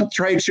showing up at the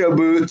trade show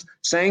booth,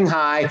 saying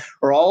hi,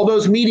 or all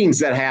those meetings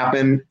that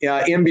happen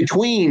in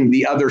between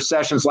the other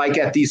sessions, like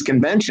at these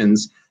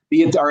conventions,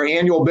 be it our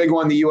annual big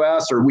one in the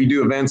U.S. or we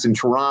do events in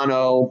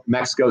Toronto,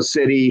 Mexico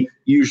City,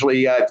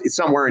 usually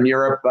somewhere in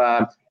Europe.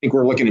 I think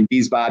we're looking at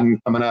Wiesbaden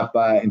coming up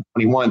in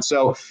 21.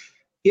 So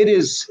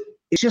it's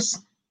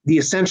just the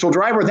essential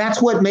driver.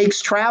 That's what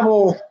makes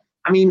travel.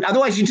 I mean,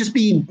 otherwise you'd just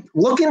be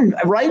looking,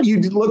 right?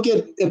 You'd look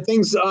at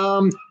things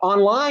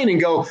online and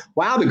go,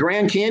 wow, the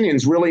Grand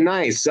Canyon's really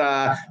nice.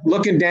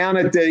 Looking down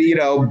at the,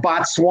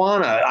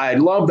 Botswana, I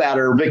love that.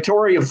 Or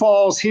Victoria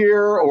Falls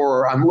here,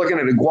 or I'm looking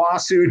at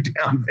Iguazu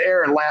down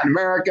there in Latin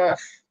America.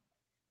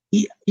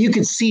 You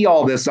can see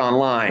all this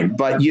online,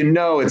 but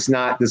it's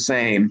not the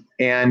same.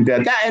 And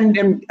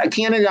and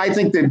Canada, I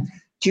think that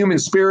human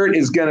spirit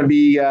is going to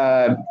be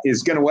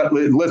what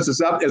lifts us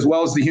up, as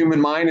well as the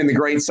human mind and the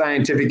great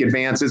scientific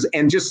advances,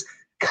 and just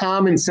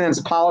common sense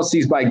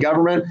policies by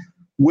government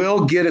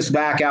will get us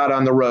back out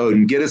on the road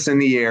and get us in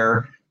the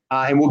air,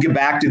 and we'll get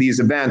back to these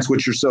events,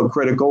 which are so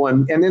critical,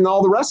 and then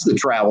all the rest of the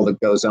travel that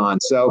goes on.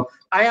 So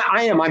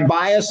I'm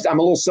biased. I'm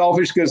a little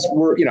selfish because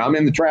I'm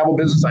in the travel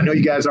business. I know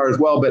you guys are as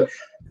well, but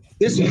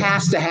this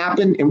has to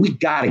happen, and we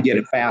got to get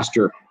it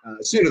faster.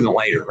 Sooner than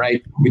later,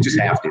 right? We just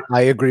have to.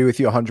 I agree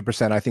with you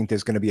 100%. I think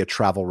there's going to be a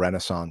travel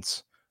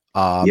renaissance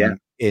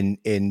in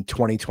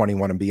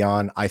 2021 and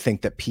beyond. I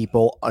think that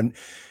people,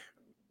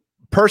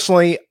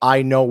 personally,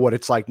 I know what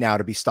it's like now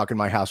to be stuck in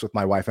my house with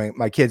my wife and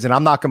my kids, and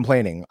I'm not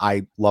complaining.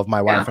 I love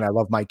my wife and I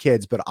love my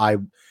kids, but I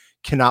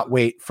cannot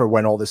wait for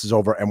when all this is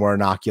over and we're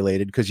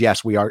inoculated. Because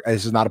yes, we are.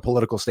 This is not a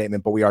political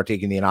statement, but we are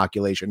taking the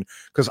inoculation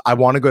because I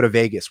want to go to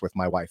Vegas with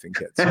my wife and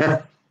kids.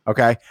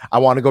 Okay. I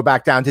want to go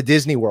back down to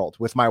Disney World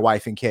with my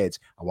wife and kids.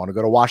 I want to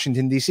go to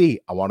Washington, D.C.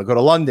 I want to go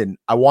to London.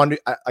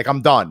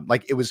 I'm done.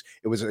 Like it was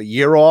a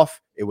year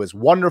off. It was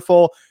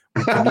wonderful.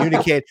 We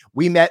communicate.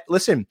 We met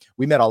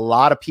a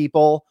lot of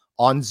people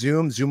on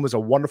Zoom. Zoom was a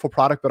wonderful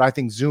product, but I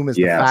think Zoom is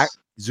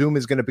Zoom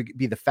is going to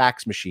be the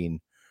fax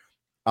machine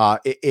for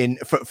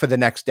the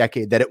next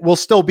decade. That it will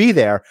still be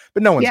there,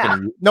 but no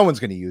one's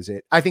going to use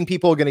it. I think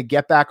people are going to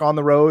get back on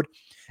the road.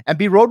 and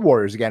be road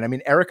warriors again. I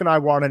mean, Eric and I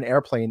were on an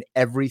airplane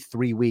every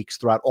 3 weeks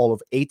throughout all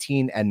of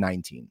 18 and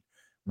 19.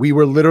 We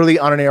were literally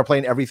on an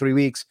airplane every 3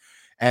 weeks,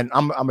 and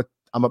I'm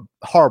a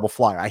horrible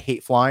flyer. I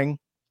hate flying,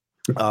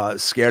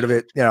 scared of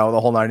it, the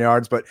whole 9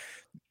 yards. But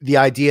the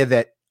idea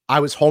that I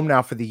was home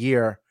now for the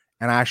year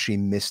and I actually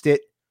missed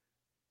it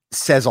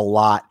says a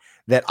lot.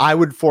 That I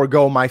would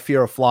forego my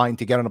fear of flying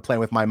to get on a plane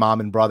with my mom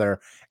and brother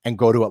and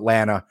go to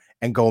Atlanta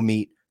and go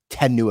meet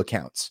 10 new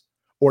accounts,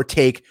 or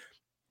take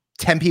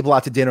 10 people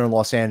out to dinner in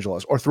Los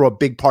Angeles, or throw a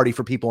big party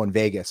for people in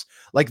Vegas.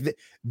 Like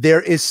there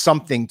is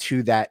something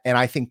to that. And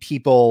I think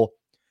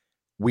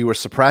we were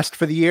suppressed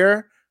for the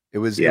year. It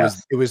was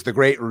the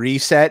great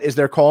reset, as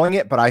they're calling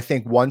it. But I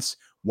think once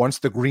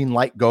the green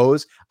light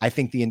goes, I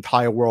think the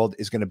entire world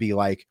is going to be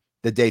like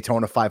the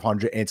Daytona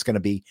 500, and it's going to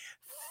be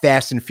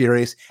fast and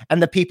furious.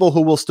 And the people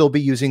who will still be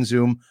using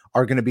Zoom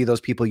are going to be those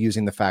people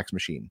using the fax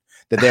machine.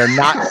 That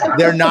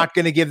they're not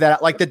going to give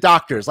that, like the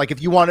doctors. Like if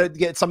you want to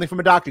get something from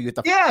a doctor, you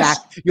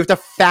have to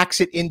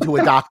fax it into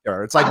a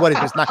doctor. It's like, what is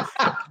this?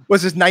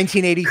 Was this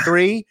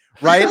 1983?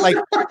 Right? Like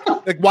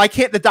why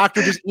can't the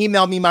doctor just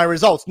email me my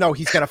results? No,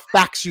 he's going to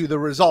fax you the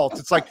results.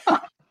 It's like,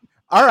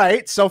 all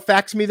right, so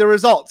fax me the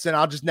results, and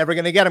I'm just never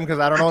going to get them because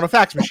I don't own a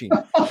fax machine.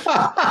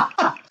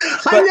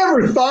 I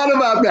never thought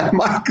about that,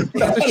 Michael.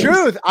 It's the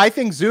truth. I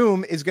think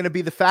Zoom is going to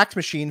be the fax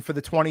machine for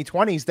the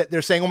 2020s, that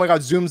they're saying, oh my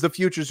God, Zoom's the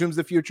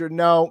future.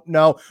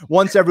 No.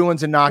 Once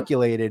everyone's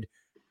inoculated,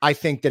 I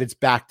think that it's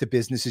back to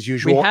business as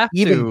usual. We have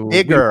even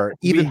bigger.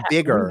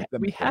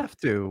 We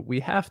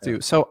have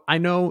to. So I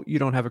know you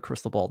don't have a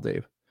crystal ball,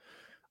 Dave.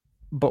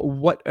 But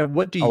what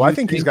do you? I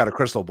think he's got a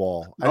crystal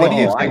ball.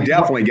 I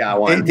definitely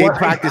got one. They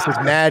practice his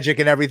magic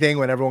and everything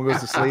when everyone goes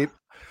to sleep.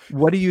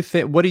 What do you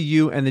think? What do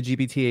you and the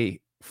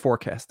GBTA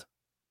forecast?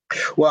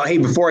 Well, hey,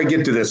 before I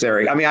get to this,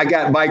 Eric, I mean, I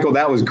got Michael.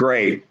 That was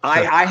great.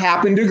 I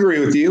happen to agree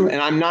with you,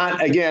 and I'm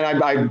not. Again,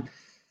 I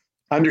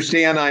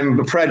understand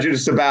I'm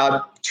prejudiced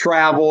about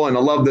travel, and I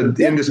love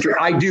the industry.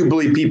 I do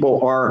believe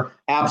people are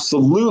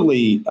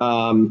absolutely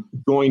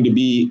going to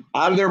be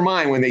out of their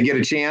mind when they get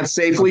a chance,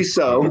 safely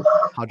so,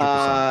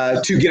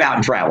 to get out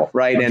and travel,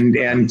 right?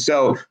 And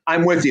so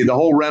I'm with you. The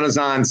whole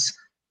Renaissance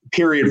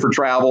period for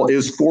travel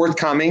is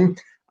forthcoming.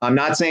 I'm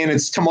not saying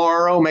it's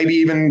tomorrow, maybe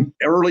even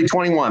early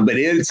 21, but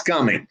it's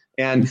coming.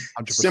 And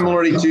 100%.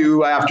 Similarly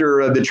to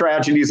after the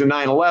tragedies of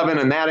 9/11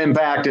 and that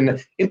impact,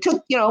 and it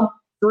took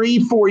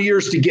 3-4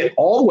 years to get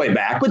all the way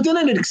back, but then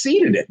it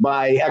exceeded it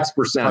by X%.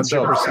 100%.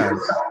 So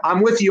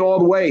I'm with you all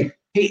the way.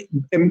 Hey,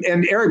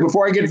 and Eric,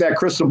 before I get to that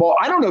crystal ball,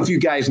 I don't know if you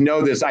guys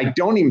know this. I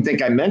don't even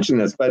think I mentioned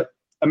this, but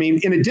I mean,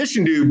 in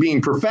addition to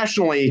being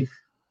professionally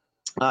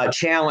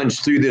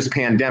challenged through this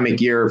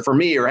pandemic year for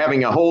me, or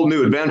having a whole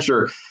new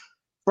adventure,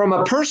 from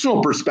a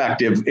personal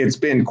perspective, it's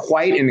been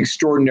quite an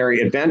extraordinary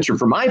adventure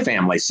for my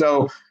family.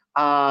 So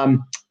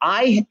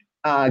I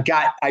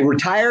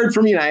retired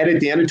from United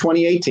at the end of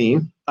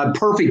 2018.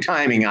 Perfect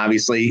timing,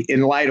 obviously,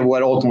 in light of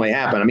what ultimately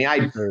happened. I mean,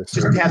 I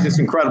just had this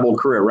incredible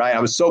career, right? I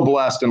was so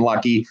blessed and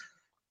lucky.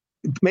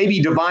 Maybe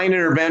divine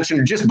intervention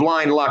or just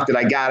blind luck that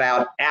I got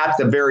out at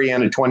the very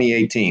end of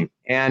 2018.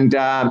 And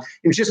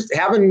it was just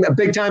having a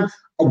big time.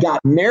 I got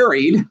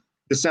married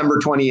December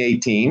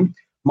 2018.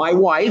 My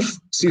wife,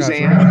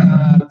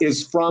 Suzanne,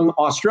 is from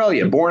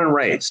Australia, born and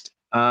raised.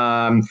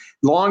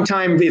 Long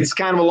time. It's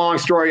kind of a long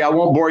story. I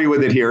won't bore you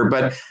with it here,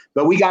 but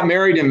we got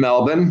married in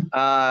Melbourne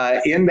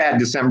in that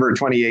December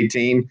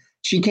 2018.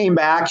 She came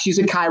back. She's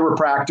a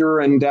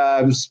chiropractor and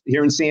was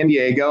here in San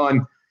Diego.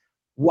 And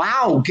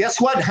wow,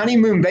 guess what?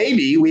 Honeymoon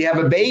baby. We have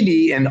a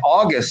baby in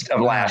August of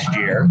last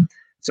year.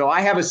 So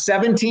I have a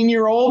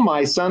 17-year-old,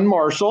 my son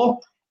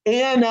Marshall,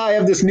 and I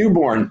have this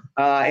newborn.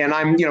 And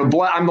I'm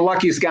the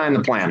luckiest guy on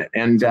the planet.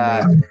 And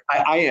I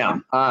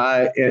am.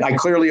 I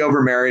clearly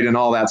overmarried and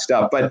all that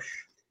stuff. But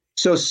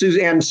so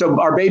Suzanne, so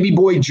our baby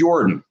boy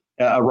Jordan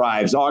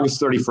arrives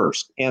August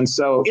 31st. And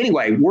so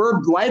anyway,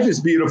 life is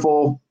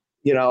beautiful.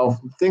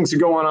 Things are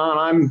going on.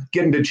 I'm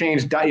getting to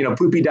change,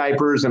 poopy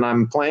diapers, and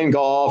I'm playing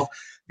golf,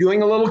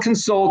 doing a little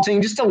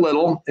consulting, just a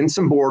little, and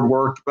some board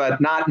work,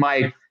 but not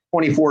my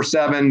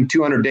 24/7,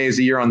 200 days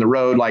a year on the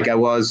road like I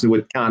was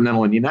with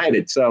Continental and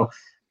United. So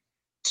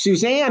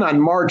Suzanne on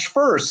March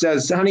 1st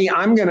says, honey,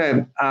 I'm going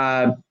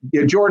to,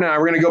 Jordan and I,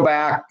 we're going to go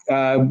back,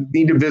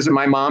 need to visit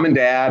my mom and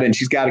dad. And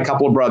she's got a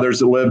couple of brothers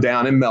that live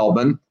down in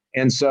Melbourne.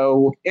 And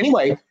so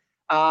anyway,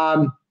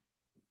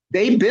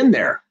 they've been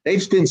there.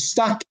 They've been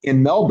stuck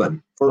in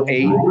Melbourne for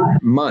 8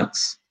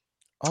 months.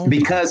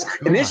 Because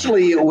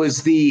initially it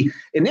was, hey,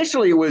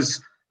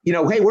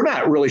 we're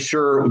not really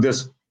sure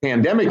this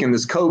pandemic and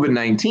this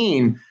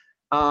COVID-19,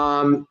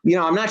 I'm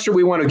not sure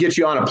we want to get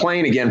you on a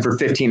plane again for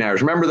 15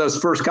 hours. Remember those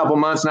first couple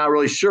months, not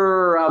really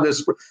sure how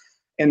this,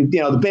 and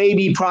the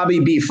baby probably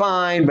be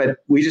fine, but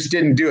we just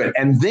didn't do it.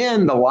 And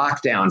then the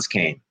lockdowns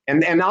came.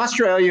 And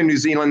Australia and New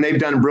Zealand, they've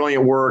done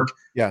brilliant work,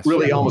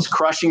 really almost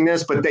crushing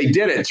this, but they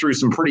did it through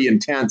some pretty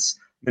intense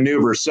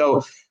maneuvers.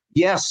 So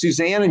yes,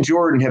 Suzanne and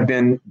Jordan have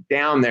been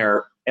down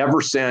there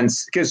ever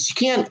since, because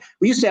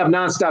we used to have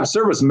nonstop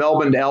service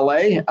Melbourne to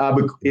LA,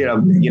 but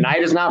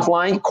United's not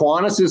flying,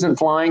 Qantas isn't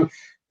flying.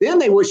 Then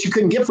they wish you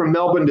couldn't get from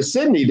Melbourne to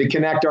Sydney to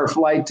connect our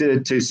flight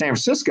to San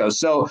Francisco.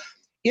 So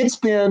it's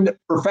been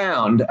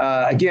profound.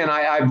 Again,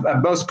 I'm a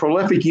most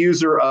prolific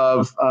user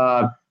of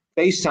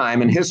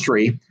FaceTime in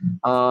history.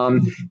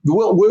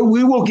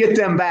 We will get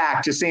them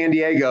back to San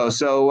Diego.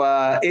 So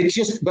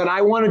but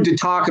I wanted to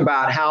talk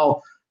about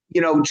how,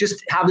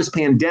 just how this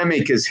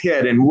pandemic has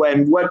hit and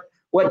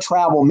what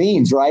travel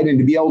means, right? And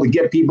to be able to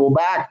get people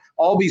back,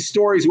 all these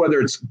stories, whether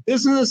it's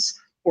business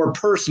or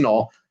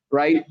personal,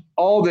 right?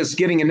 All this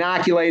getting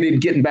inoculated,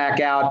 getting back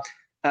out,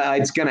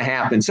 it's going to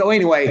happen. So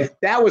anyway,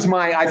 that was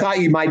I thought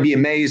you might be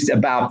amazed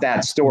about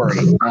that story.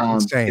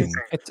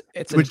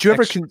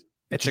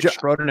 It's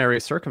extraordinary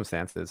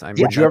circumstances.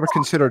 Would you ever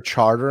consider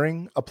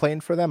chartering a plane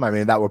for them? I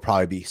mean, that would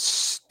probably be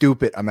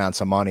stupid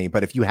amounts of money,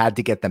 but if you had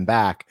to get them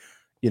back,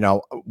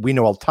 we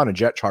know a ton of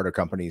jet charter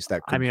companies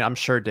that could. I'm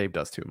sure Dave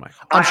does too, Mike.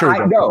 I'm sure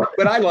I know,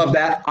 but I love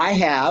that. I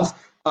have.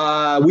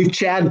 We've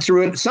chatted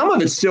through it. Some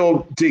of it's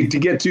still to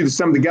get to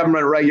some of the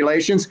government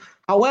regulations.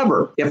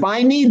 However, if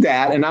I need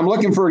that and I'm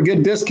looking for a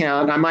good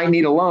discount, I might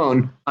need a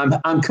loan.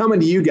 I'm coming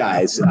to you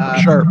guys.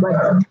 Sure.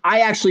 But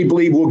I actually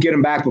believe we'll get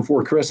them back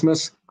before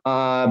Christmas.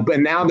 But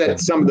now that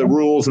some of the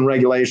rules and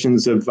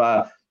regulations have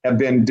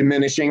been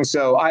diminishing,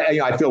 so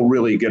I feel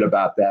really good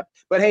about that.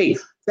 But hey,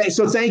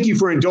 so thank you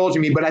for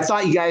indulging me. But I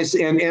thought you guys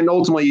and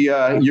ultimately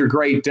your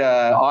great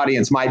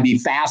audience might be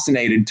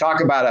fascinated.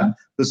 Talk about a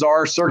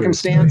bizarre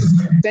circumstance.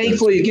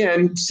 Thankfully,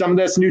 again, some of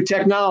this new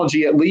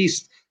technology, at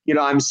least,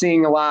 I'm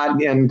seeing a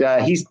lot. And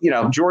he's,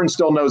 Jordan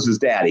still knows his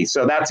daddy,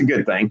 so that's a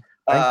good thing.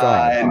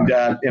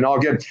 And all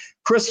good.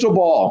 Crystal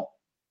ball.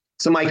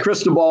 So my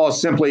crystal ball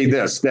is simply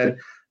this: that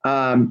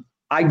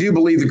I do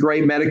believe the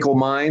great medical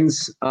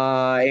minds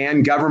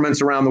and governments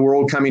around the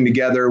world coming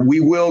together, we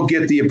will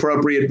get the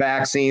appropriate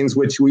vaccines,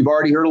 which we've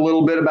already heard a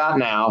little bit about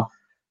now,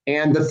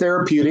 and the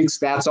therapeutics.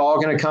 That's all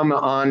going to come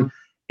on,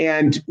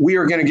 and we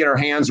are going to get our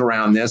hands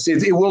around this.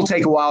 It will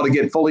take a while to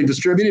get fully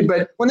distributed,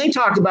 but when they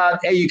talk about,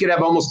 hey, you could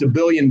have almost 1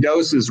 billion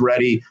doses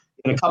ready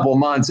in a couple of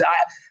months, I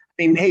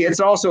mean, hey,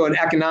 it's also an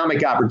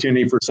economic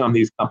opportunity for some of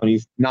these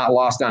companies, not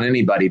lost on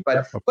anybody,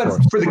 but for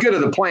the good of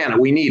the planet,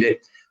 we need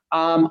it.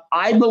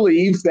 I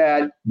believe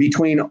that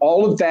between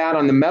all of that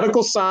on the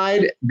medical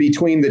side,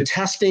 between the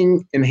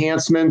testing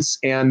enhancements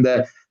and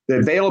the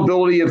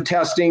availability of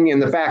testing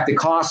and the fact that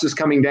cost is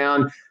coming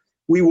down,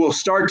 we will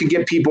start to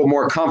get people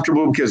more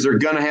comfortable because they're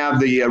going to have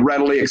the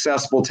readily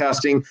accessible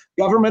testing.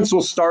 Governments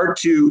will start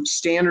to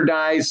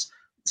standardize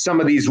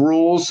some of these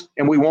rules,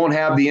 and we won't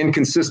have the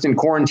inconsistent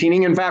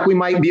quarantining. In fact, we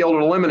might be able to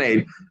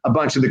eliminate a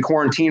bunch of the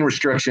quarantine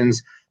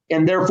restrictions.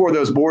 And therefore,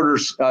 those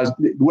borders,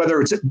 whether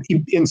it's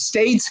in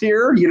states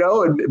here,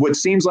 what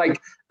seems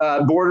like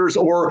borders,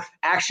 or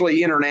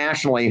actually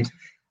internationally,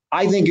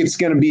 I think it's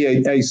going to be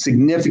a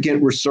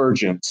significant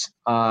resurgence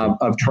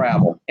of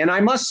travel. And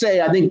I must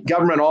say, I think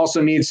government also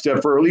needs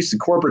to, for at least the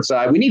corporate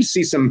side, we need to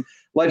see some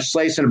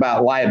legislation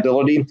about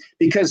liability,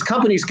 because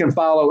companies can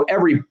follow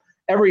every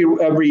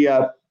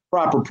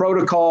proper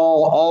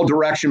protocol, all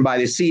direction by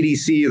the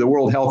CDC, the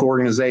World Health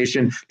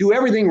Organization, do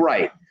everything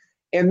right.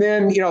 And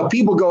then,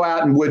 people go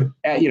out and would,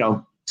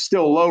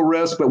 still low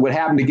risk, but would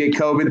happen to get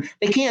COVID.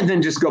 They can't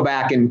then just go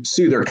back and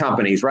sue their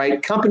companies,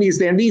 right? Companies,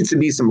 there needs to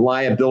be some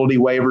liability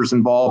waivers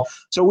involved.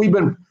 So we've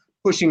been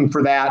pushing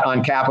for that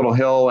on Capitol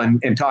Hill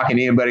and talking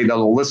to anybody that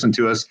will listen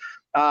to us.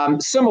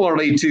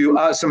 Similarly to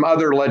some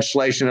other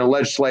legislation and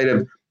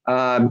legislative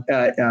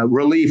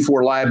relief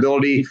for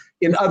liability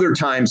in other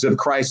times of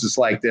crisis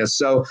like this.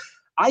 So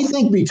I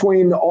think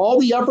between all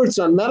the efforts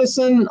on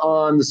medicine,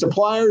 on the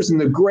suppliers, and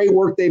the great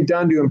work they've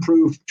done to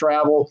improve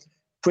travel,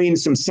 between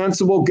some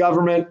sensible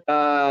government,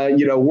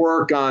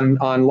 work on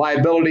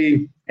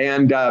liability,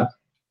 and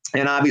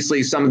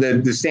obviously some of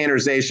the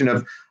standardization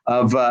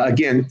of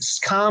again,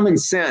 common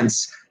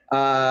sense,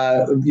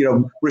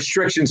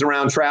 restrictions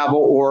around travel,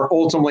 or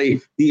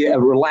ultimately the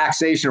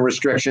relaxation of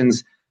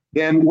restrictions,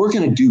 then we're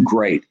going to do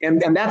great.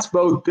 And that's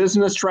both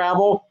business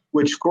travel,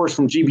 which of course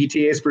from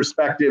GBTA's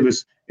perspective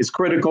is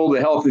critical to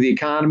the health of the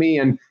economy,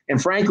 and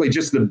frankly,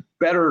 just the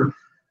better,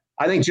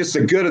 I think, just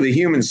the good of the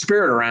human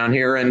spirit around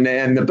here and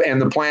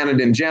the planet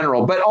in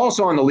general, but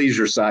also on the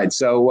leisure side.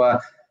 So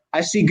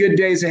I see good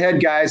days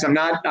ahead, guys. I'm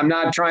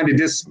not trying to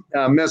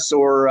dismiss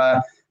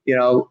or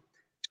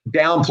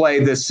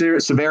downplay the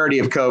severity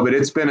of COVID.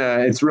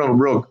 It's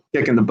real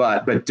kick in the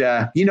butt, but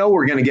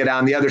we're going to get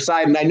on the other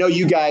side, and I know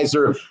you guys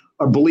are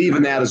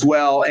believing that as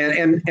well,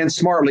 and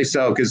smartly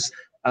so, because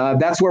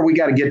that's where we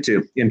got to get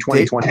to in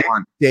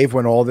 2021. Dave,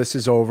 when all this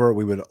is over,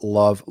 we would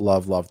love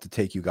to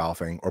take you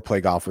golfing or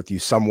play golf with you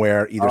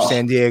somewhere, either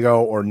San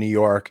Diego or New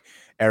York.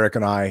 Eric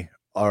and I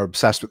are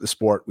obsessed with the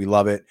sport. We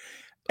love it.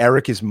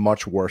 Eric is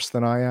much worse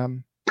than I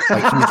am.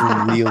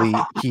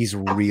 Like he's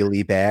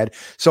really bad.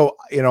 So,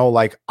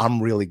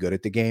 I'm really good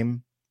at the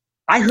game.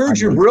 I heard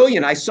you're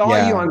brilliant. I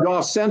saw you on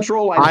Golf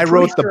Central. I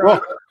wrote the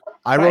book.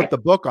 I wrote the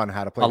book on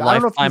how to play. A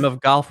Lifetime of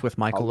Golf with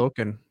Michael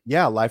Oken.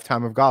 Yeah,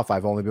 Lifetime of Golf.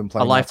 I've only been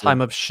playing. A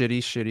lifetime of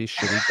shitty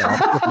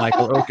golf with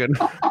Michael Oken.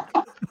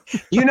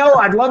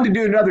 I'd love to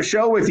do another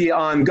show with you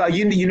on.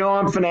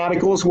 I'm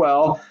fanatical as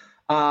well.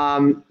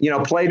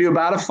 play to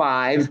about a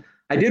 5.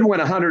 I did win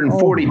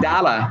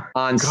 $140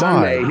 on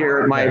Sunday here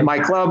at my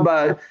club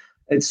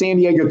at San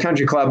Diego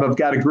Country Club. I've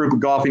got a group of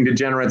golfing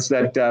degenerates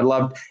that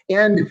love.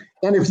 And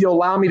if you'll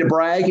allow me to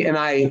brag, and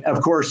I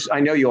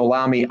know you'll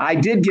allow me, I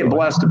did get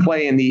blessed to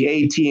play in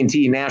the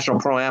AT&T National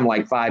Pro-Am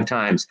like 5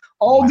 times,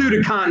 all due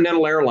to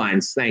Continental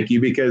Airlines. Thank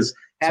you, because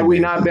had we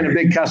not been a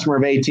big customer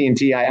of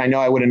AT&T, I know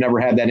I would have never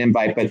had that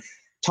invite. But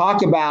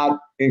talk about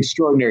an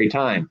extraordinary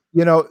time.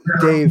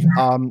 Dave,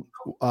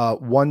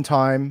 one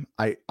time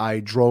I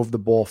drove the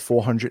ball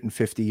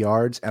 450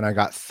 yards and I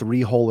got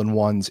 3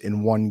 hole-in-ones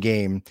in one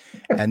game,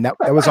 and that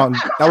was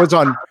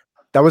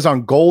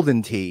on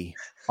Golden Tee.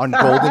 On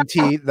Golden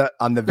Tee,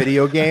 on the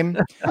video game.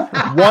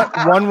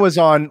 One was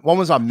on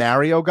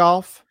Mario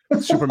Golf,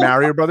 Super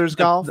Mario Brothers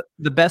Golf.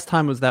 The best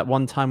time was that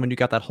one time when you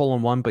got that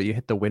hole-in-one, but you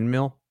hit the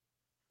windmill.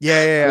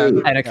 Yeah.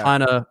 And it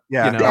kind of,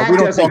 that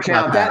doesn't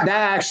count. That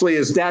actually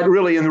is that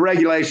really in the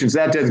regulations.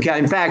 That doesn't count.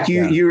 In fact,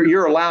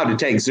 you're allowed to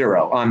take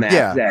 0 on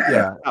that.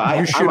 Yeah.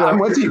 I'm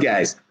with you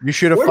guys. You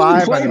shoot a 5. Where do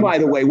you play, by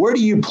the way? Where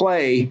do you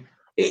play?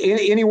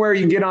 Anywhere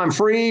you can get on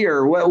free,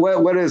 or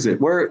what is it?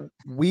 Where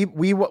we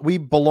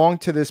belong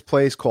to this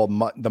place called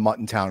the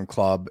Mutton Town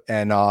Club,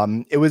 and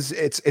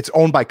it's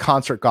owned by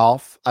Concert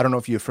Golf. I don't know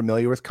if you're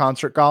familiar with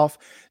Concert Golf.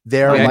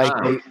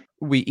 They're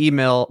we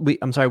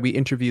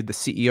interviewed the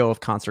CEO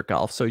of Concert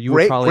Golf, so you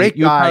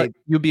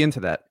you'd be into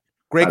that.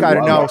 Great guy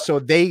to know. So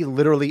they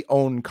literally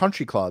own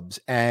country clubs,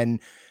 and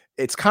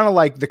it's kind of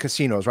like the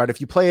casinos, right?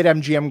 If you play at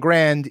MGM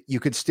Grand, you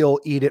could still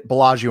eat at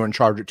Bellagio and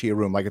charge it to your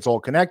room. Like, it's all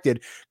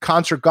connected.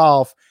 Concert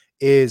Golf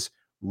is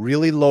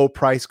really low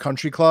price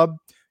country club.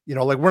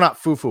 Like, we're not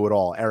foo-foo at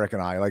all, Eric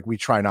and I. Like, we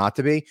try not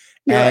to be.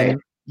 Yeah.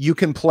 And you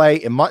can play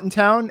in Mutton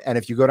Town, and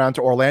if you go down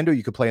to Orlando,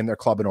 you could play in their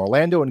club in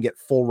Orlando and get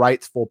full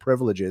rights, full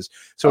privileges.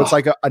 So it's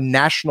like a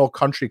national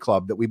country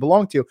club that we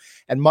belong to,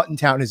 and Mutton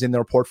Town is in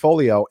their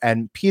portfolio.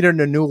 And Peter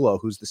Nanula,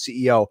 who's the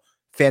CEO,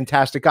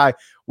 fantastic guy.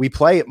 We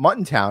play at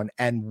Mutton Town,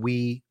 and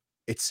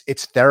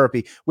it's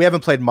therapy. We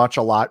haven't played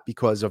a lot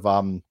because of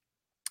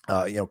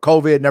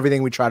COVID and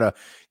everything. We try to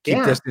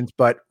keep distance,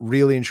 but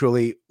really and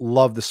truly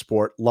love the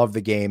sport, love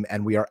the game,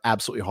 and we are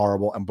absolutely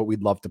horrible. But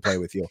we'd love to play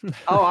with you.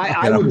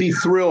 I would be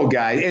thrilled,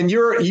 guys. And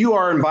you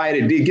are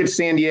invited to get to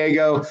San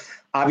Diego.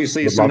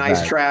 Obviously, it's some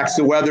nice tracks.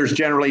 The weather's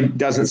generally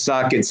doesn't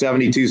suck. It's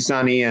 72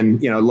 sunny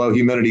and low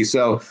humidity.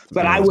 So,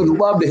 but I would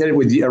love to hit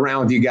it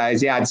around with you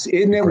guys. Yeah,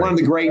 isn't it one of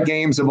the great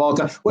games of all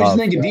time? What do you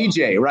think of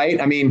DJ? Right?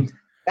 I mean,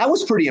 that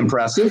was pretty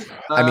impressive.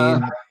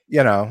 What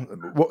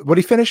did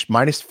he finish?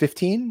 Minus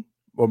 15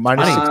 or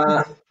minus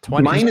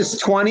 20? Minus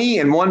 20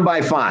 and 1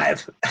 by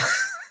 5.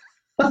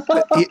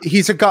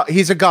 He's a god.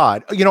 He's a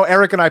god.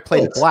 Eric and I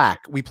played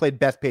Black. We played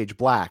Bethpage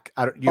Black.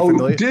 You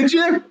familiar? Did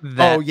you?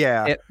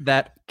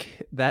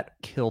 That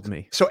killed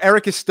me. So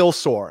Eric is still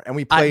sore, and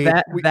we played.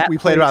 We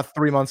played about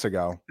 3 months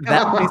ago.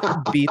 That place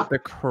beat the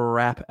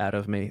crap out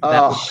of me.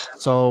 That was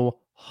so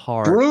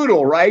hard.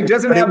 Brutal, right?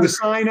 Doesn't have the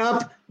sign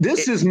up.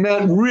 This is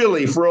meant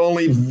really for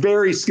only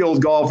very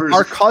skilled golfers.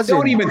 Our cousin,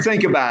 don't even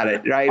think about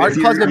it, right? Our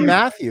cousin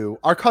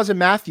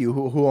Matthew,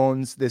 who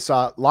owns this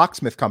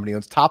locksmith company,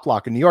 owns Top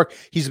Lock in New York.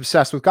 He's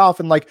obsessed with golf,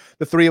 and like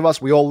the three of us,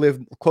 we all live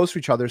close to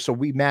each other, so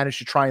we managed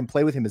to try and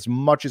play with him as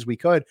much as we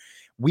could.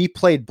 We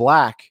played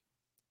Black,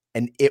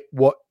 and it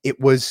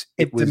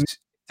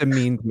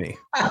demeaned me.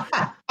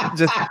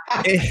 Just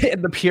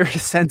in the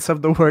purest sense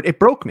of the word, it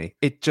broke me.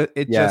 It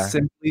just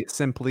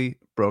simply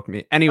broke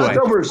me. Anyway,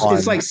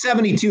 it's like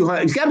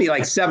 7,200. It's got to be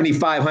like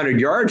 7,500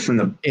 yards from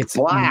the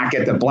Black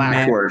at the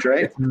Black course,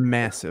 right? It's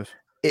massive.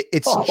 It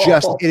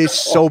is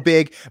so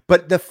big.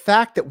 But the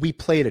fact that we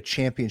played a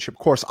championship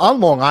course on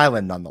Long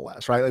Island,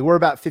 nonetheless, right? Like, we're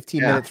about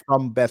 15 minutes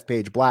from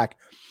Bethpage Black.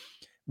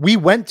 We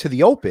went to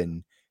the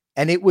Open,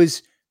 and it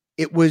was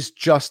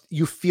just,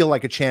 you feel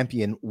like a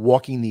champion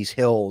walking these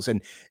hills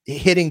and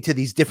hitting to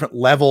these different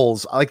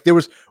levels. Like, there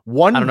was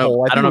one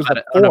hole. I don't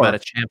know about a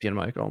champion,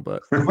 Michael,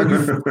 but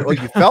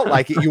you felt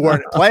like it. You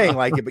weren't playing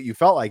like it, but you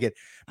felt like it.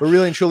 But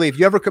really and truly, if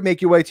you ever could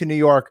make your way to New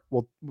York,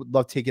 we'd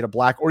love to take you to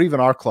Black or even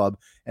our club.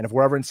 And if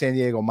we're ever in San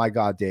Diego, my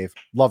God, Dave,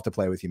 love to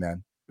play with you,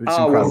 man.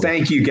 Well,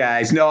 thank you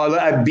guys. No,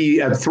 I'd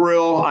be a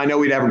thrill. I know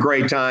we'd have a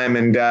great time,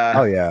 and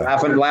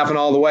laughing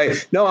all the way.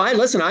 No,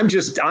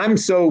 I'm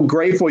so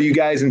grateful you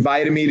guys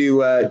invited me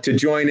to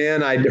join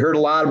in. I heard a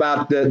lot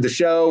about the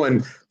show,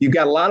 and you've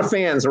got a lot of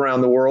fans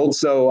around the world.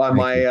 So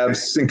my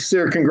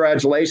sincere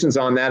congratulations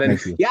on that. And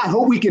I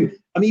hope we can.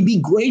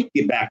 Be great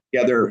to get back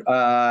together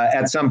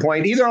at some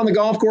point, either on the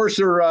golf course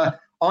or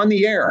on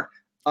the air.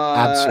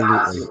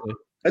 Absolutely.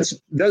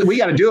 We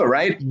got to do it,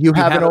 right? You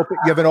have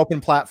an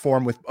open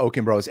platform with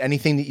Oaken Bros.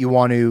 Anything that you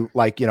want to,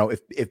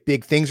 if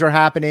big things are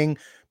happening,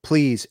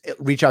 please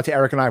reach out to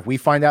Eric and I. If we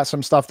find out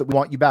some stuff that we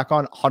want you back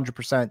on,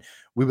 100%,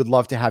 we would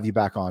love to have you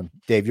back on.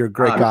 Dave, you're a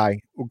great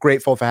guy. We're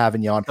grateful for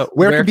having you on.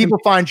 Where can people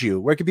find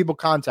you? Where can people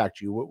contact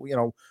you?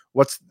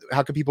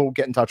 How can people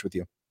get in touch with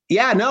you?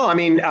 Yeah, no,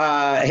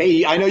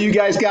 hey, I know you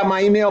guys got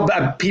my email.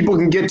 People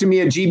can get to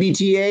me at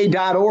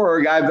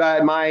gbta.org. I've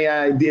got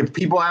if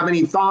people have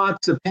any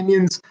thoughts,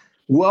 opinions,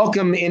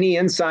 welcome any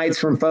insights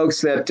from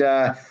folks that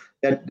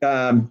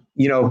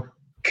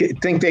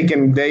think they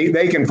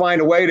can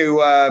find a way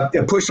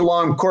to push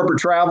along corporate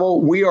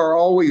travel. We're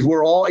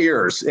all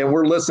ears, and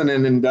we're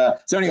listening. And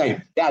so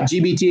anyway,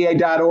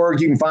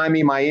 gbta.org. You can find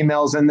me. My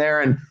email's in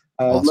there, and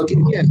awesome. look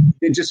again.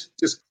 It just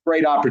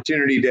great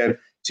opportunity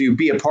to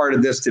be a part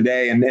of this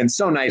today, and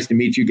so nice to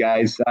meet you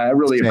guys. I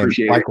really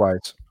appreciate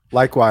it.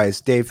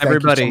 Likewise, Dave.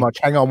 Thank you so much.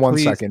 Hang on one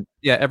second.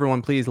 Yeah,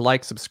 everyone, please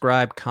like,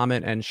 subscribe,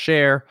 comment, and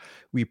share.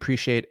 We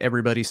appreciate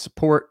everybody's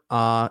support.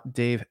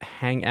 Dave,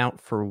 hang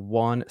out for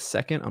 1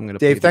 second. I'm going to.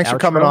 Dave, thanks for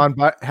coming on.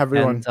 Bye,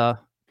 everyone. And,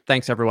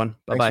 thanks, everyone.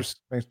 Bye bye.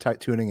 Thanks for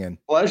tuning in.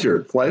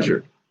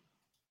 Pleasure.